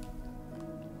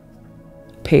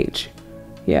 Page.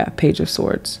 Yeah, Page of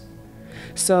Swords.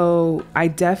 So I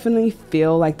definitely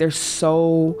feel like there's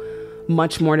so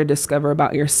much more to discover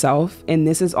about yourself, and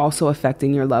this is also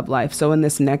affecting your love life. So in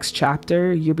this next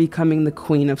chapter, you're becoming the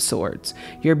Queen of Swords.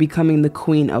 You're becoming the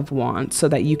Queen of Wands, so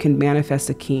that you can manifest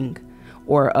a king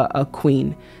or a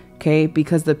queen. Okay,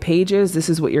 because the pages, this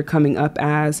is what you're coming up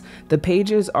as. The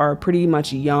pages are pretty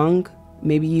much young.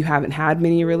 Maybe you haven't had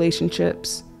many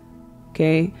relationships.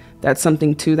 Okay, that's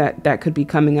something too that could be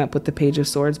coming up with the Page of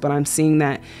Swords. But I'm seeing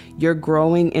that you're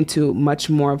growing into much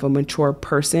more of a mature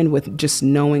person with just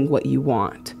knowing what you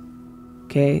want.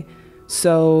 Okay,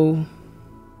 so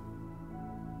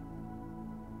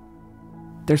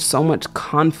there's so much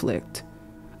conflict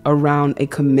around a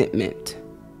commitment.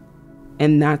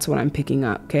 And that's what I'm picking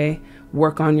up. Okay,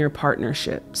 work on your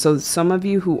partnership. So some of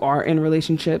you who are in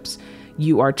relationships,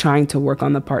 you are trying to work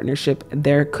on the partnership.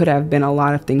 There could have been a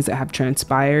lot of things that have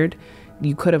transpired.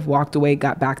 You could have walked away,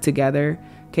 got back together.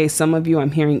 Okay, some of you I'm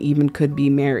hearing even could be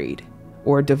married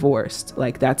or divorced.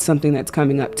 Like that's something that's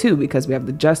coming up too, because we have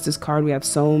the Justice card. We have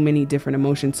so many different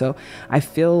emotions. So I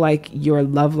feel like your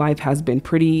love life has been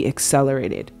pretty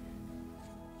accelerated.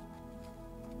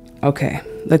 Okay,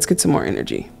 let's get some more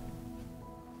energy.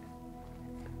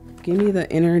 Give me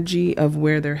the energy of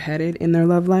where they're headed in their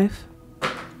love life.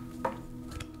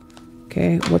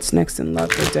 Okay, what's next in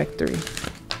love for deck 3?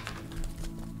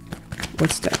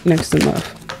 What's next in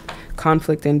love?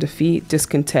 Conflict and defeat,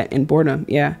 discontent and boredom.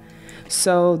 Yeah.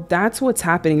 So that's what's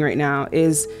happening right now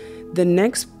is the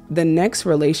next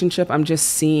relationship. I'm just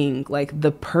seeing like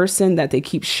the person that they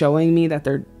keep showing me that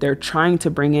they're trying to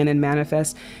bring in and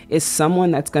manifest is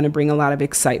someone that's going to bring a lot of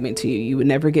excitement to you. You would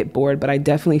never get bored, but I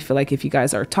definitely feel like if you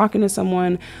guys are talking to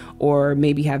someone or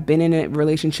maybe have been in a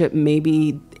relationship,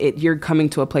 maybe you're coming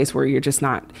to a place where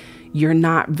you're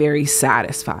not very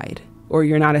satisfied, or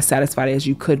you're not as satisfied as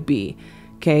you could be.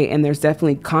 Okay. And there's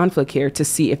definitely conflict here to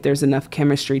see if there's enough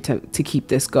chemistry to keep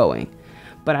this going.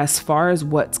 But as far as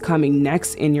what's coming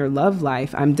next in your love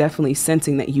life, I'm definitely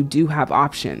sensing that you do have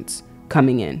options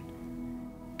coming in.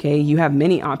 Okay, you have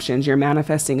many options. You're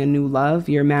manifesting a new love.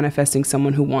 You're manifesting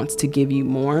someone who wants to give you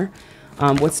more.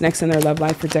 What's next in their love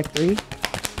life for deck 3?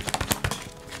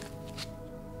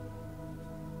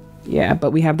 Yeah, but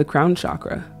we have the crown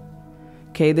chakra.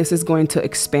 Okay, this is going to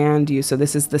expand you. So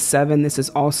this is the 7. This is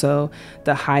also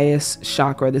the highest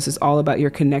chakra. This is all about your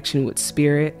connection with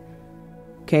spirit.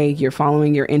 Okay, you're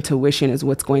following your intuition is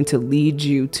what's going to lead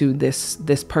you to this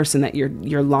person that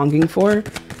you're longing for.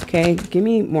 Okay, give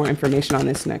me more information on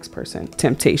this next person.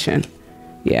 Temptation.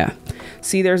 Yeah.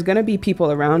 See, there's going to be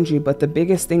people around you, but the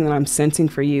biggest thing that I'm sensing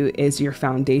for you is your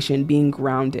foundation, being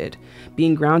grounded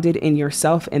in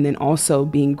yourself, and then also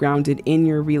being grounded in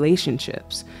your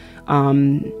relationships.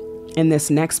 In this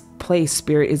next place,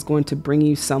 Spirit is going to bring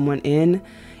you someone in.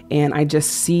 And I just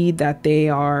see that they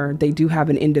do have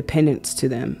an independence to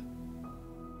them.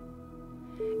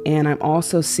 And I'm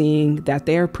also seeing that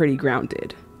they're pretty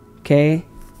grounded. Okay.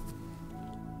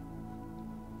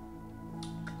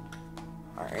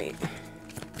 All right.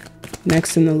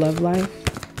 Next in the love life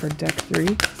for deck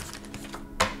 3.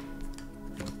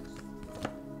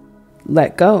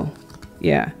 Let go.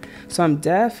 Yeah. So I'm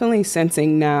definitely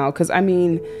sensing now, because I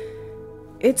mean,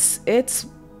 it's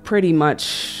pretty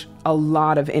much a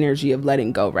lot of energy of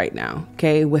letting go right now.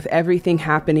 Okay. With everything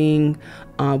happening,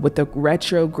 with the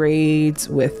retrogrades,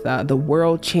 with the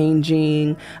world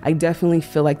changing, I definitely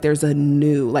feel like there's a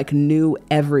new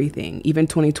everything. Even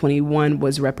 2021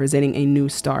 was representing a new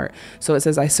start. So it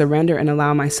says, I surrender and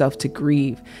allow myself to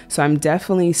grieve. So I'm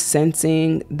definitely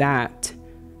sensing that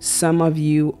some of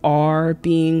you are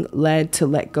being led to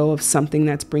let go of something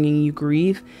that's bringing you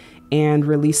grief and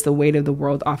release the weight of the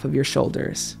world off of your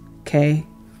shoulders. Okay.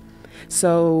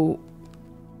 So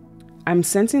I'm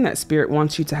sensing that Spirit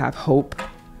wants you to have hope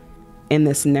in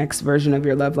this next version of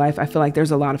your love life. I feel like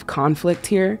there's a lot of conflict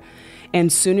here. And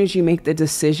as soon as you make the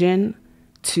decision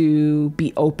to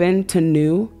be open to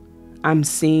new, I'm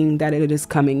seeing that it is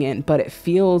coming in, but it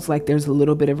feels like there's a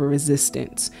little bit of a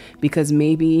resistance because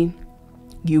maybe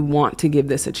you want to give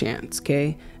this a chance.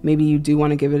 Okay. Maybe you do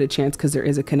want to give it a chance because there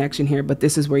is a connection here, but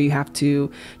this is where you have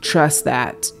to trust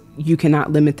that you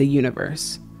cannot limit the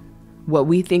universe. What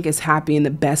we think is happy and the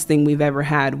best thing we've ever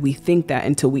had, we think that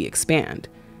until we expand.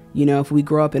 You know, if we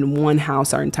grow up in one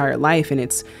house our entire life and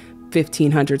it's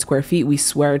 1,500 square feet, we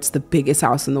swear it's the biggest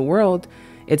house in the world.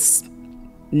 It's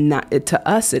not, to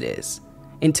us it is,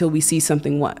 until we see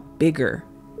something bigger.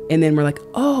 And then we're like,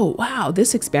 oh, wow,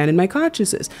 this expanded my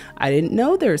consciousness. I didn't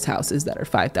know there's houses that are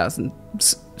 5,000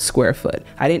 square foot.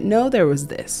 I didn't know there was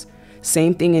this.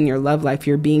 Same thing in your love life.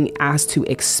 You're being asked to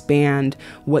expand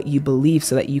what you believe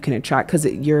so that you can attract, because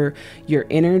your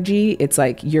energy, it's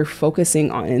like you're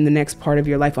focusing on in the next part of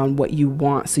your life on what you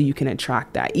want so you can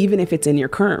attract that. Even if it's in your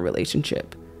current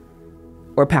relationship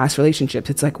or past relationships,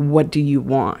 it's like, what do you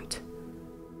want?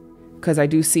 Because I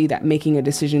do see that making a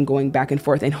decision, going back and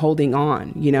forth and holding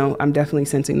on, you know, I'm definitely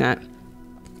sensing that.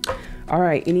 All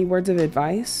right. Any words of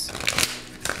advice?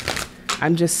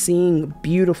 I'm just seeing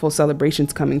beautiful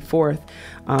celebrations coming forth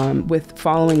with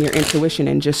following your intuition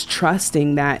and just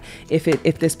trusting that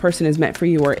if this person is meant for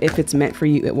you, or if it's meant for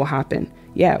you, it will happen.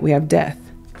 Yeah, we have death.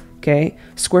 Okay.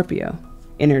 Scorpio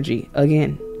energy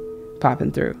again,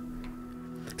 popping through.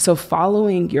 So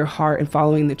following your heart and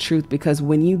following the truth, because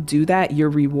when you do that, you're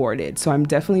rewarded. So I'm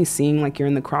definitely seeing like you're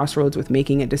in the crossroads with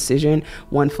making a decision,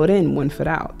 1 foot in, 1 foot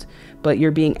out. But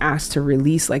you're being asked to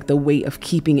release like the weight of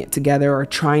keeping it together or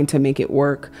trying to make it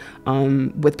work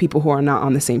with people who are not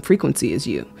on the same frequency as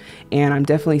you. And I'm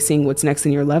definitely seeing what's next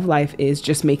in your love life is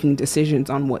just making decisions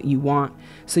on what you want.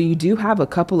 So you do have a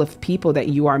couple of people that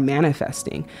you are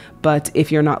manifesting, but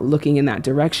if you're not looking in that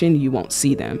direction, you won't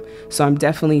see them. So I'm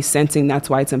definitely sensing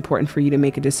that's why it's important for you to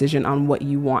make a decision on what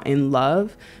you want in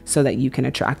love so that you can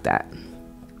attract that.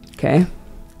 Okay.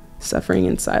 Suffering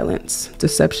in silence,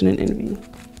 deception and envy.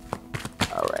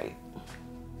 All right.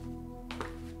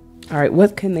 All right,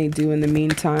 what can they do in the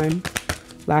meantime?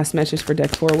 Last message for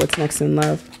deck 4, what's next in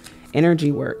love?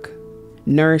 Energy work.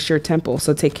 Nourish your temple,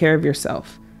 so take care of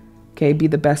yourself. Okay, be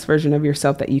the best version of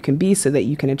yourself that you can be so that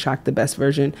you can attract the best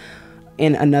version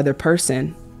in another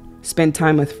person. Spend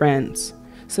time with friends.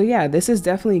 So yeah, this is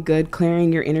definitely good.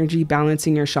 Clearing your energy,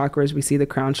 balancing your chakras. We see the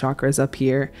crown chakras up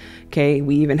here. Okay,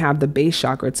 we even have the base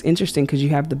chakra. It's interesting because you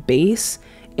have the base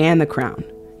and the crown.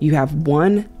 You have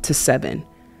 1 to 7.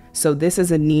 So this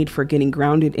is a need for getting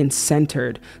grounded and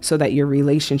centered so that your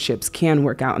relationships can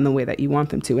work out in the way that you want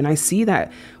them to. And I see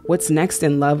that what's next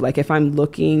in love, like if I'm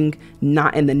looking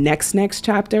not in the next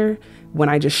chapter, when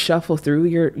I just shuffle through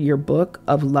your book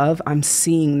of love, I'm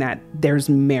seeing that there's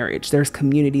marriage, there's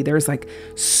community, there's like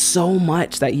so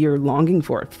much that you're longing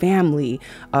for, family,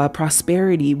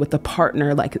 prosperity with a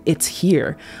partner, like it's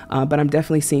here. But I'm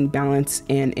definitely seeing balance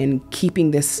and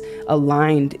keeping this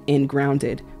aligned and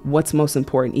grounded. What's most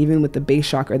important, even with the base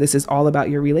chakra, this is all about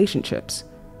your relationships.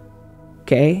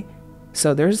 Okay.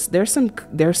 So there's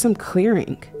some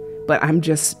clearing, but I'm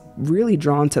just really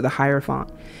drawn to the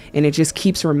Hierophant, and it just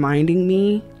keeps reminding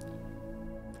me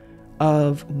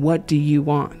of what do you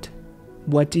want?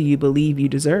 What do you believe you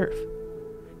deserve?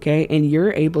 Okay. And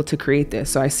you're able to create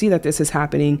this. So I see that this is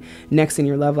happening next in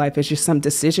your love life. It's just some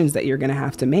decisions that you're going to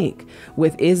have to make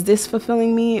with, is this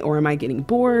fulfilling me, or am I getting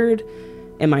bored?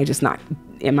 Am I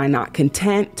not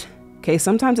content? Okay.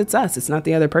 Sometimes it's us, it's not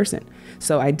the other person.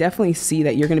 So I definitely see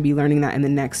that you're going to be learning that in the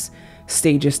next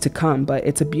stages to come, but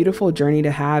it's a beautiful journey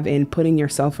to have, and putting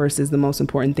yourself first is the most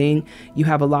important thing. You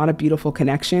have a lot of beautiful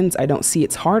connections. I don't see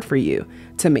it's hard for you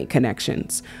to make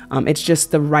connections. It's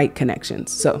just the right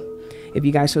connections. So if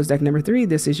you guys chose deck number 3,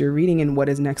 this is your reading and what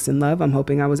is next in love. I'm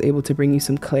hoping I was able to bring you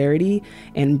some clarity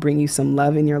and bring you some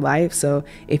love in your life. So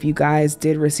if you guys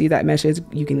did receive that message,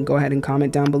 you can go ahead and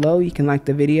comment down below. You can like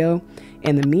the video.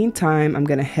 In the meantime, I'm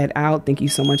going to head out. Thank you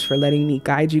so much for letting me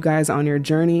guide you guys on your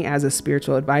journey as a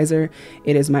spiritual advisor.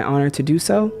 It is my honor to do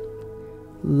so.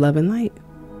 Love and light.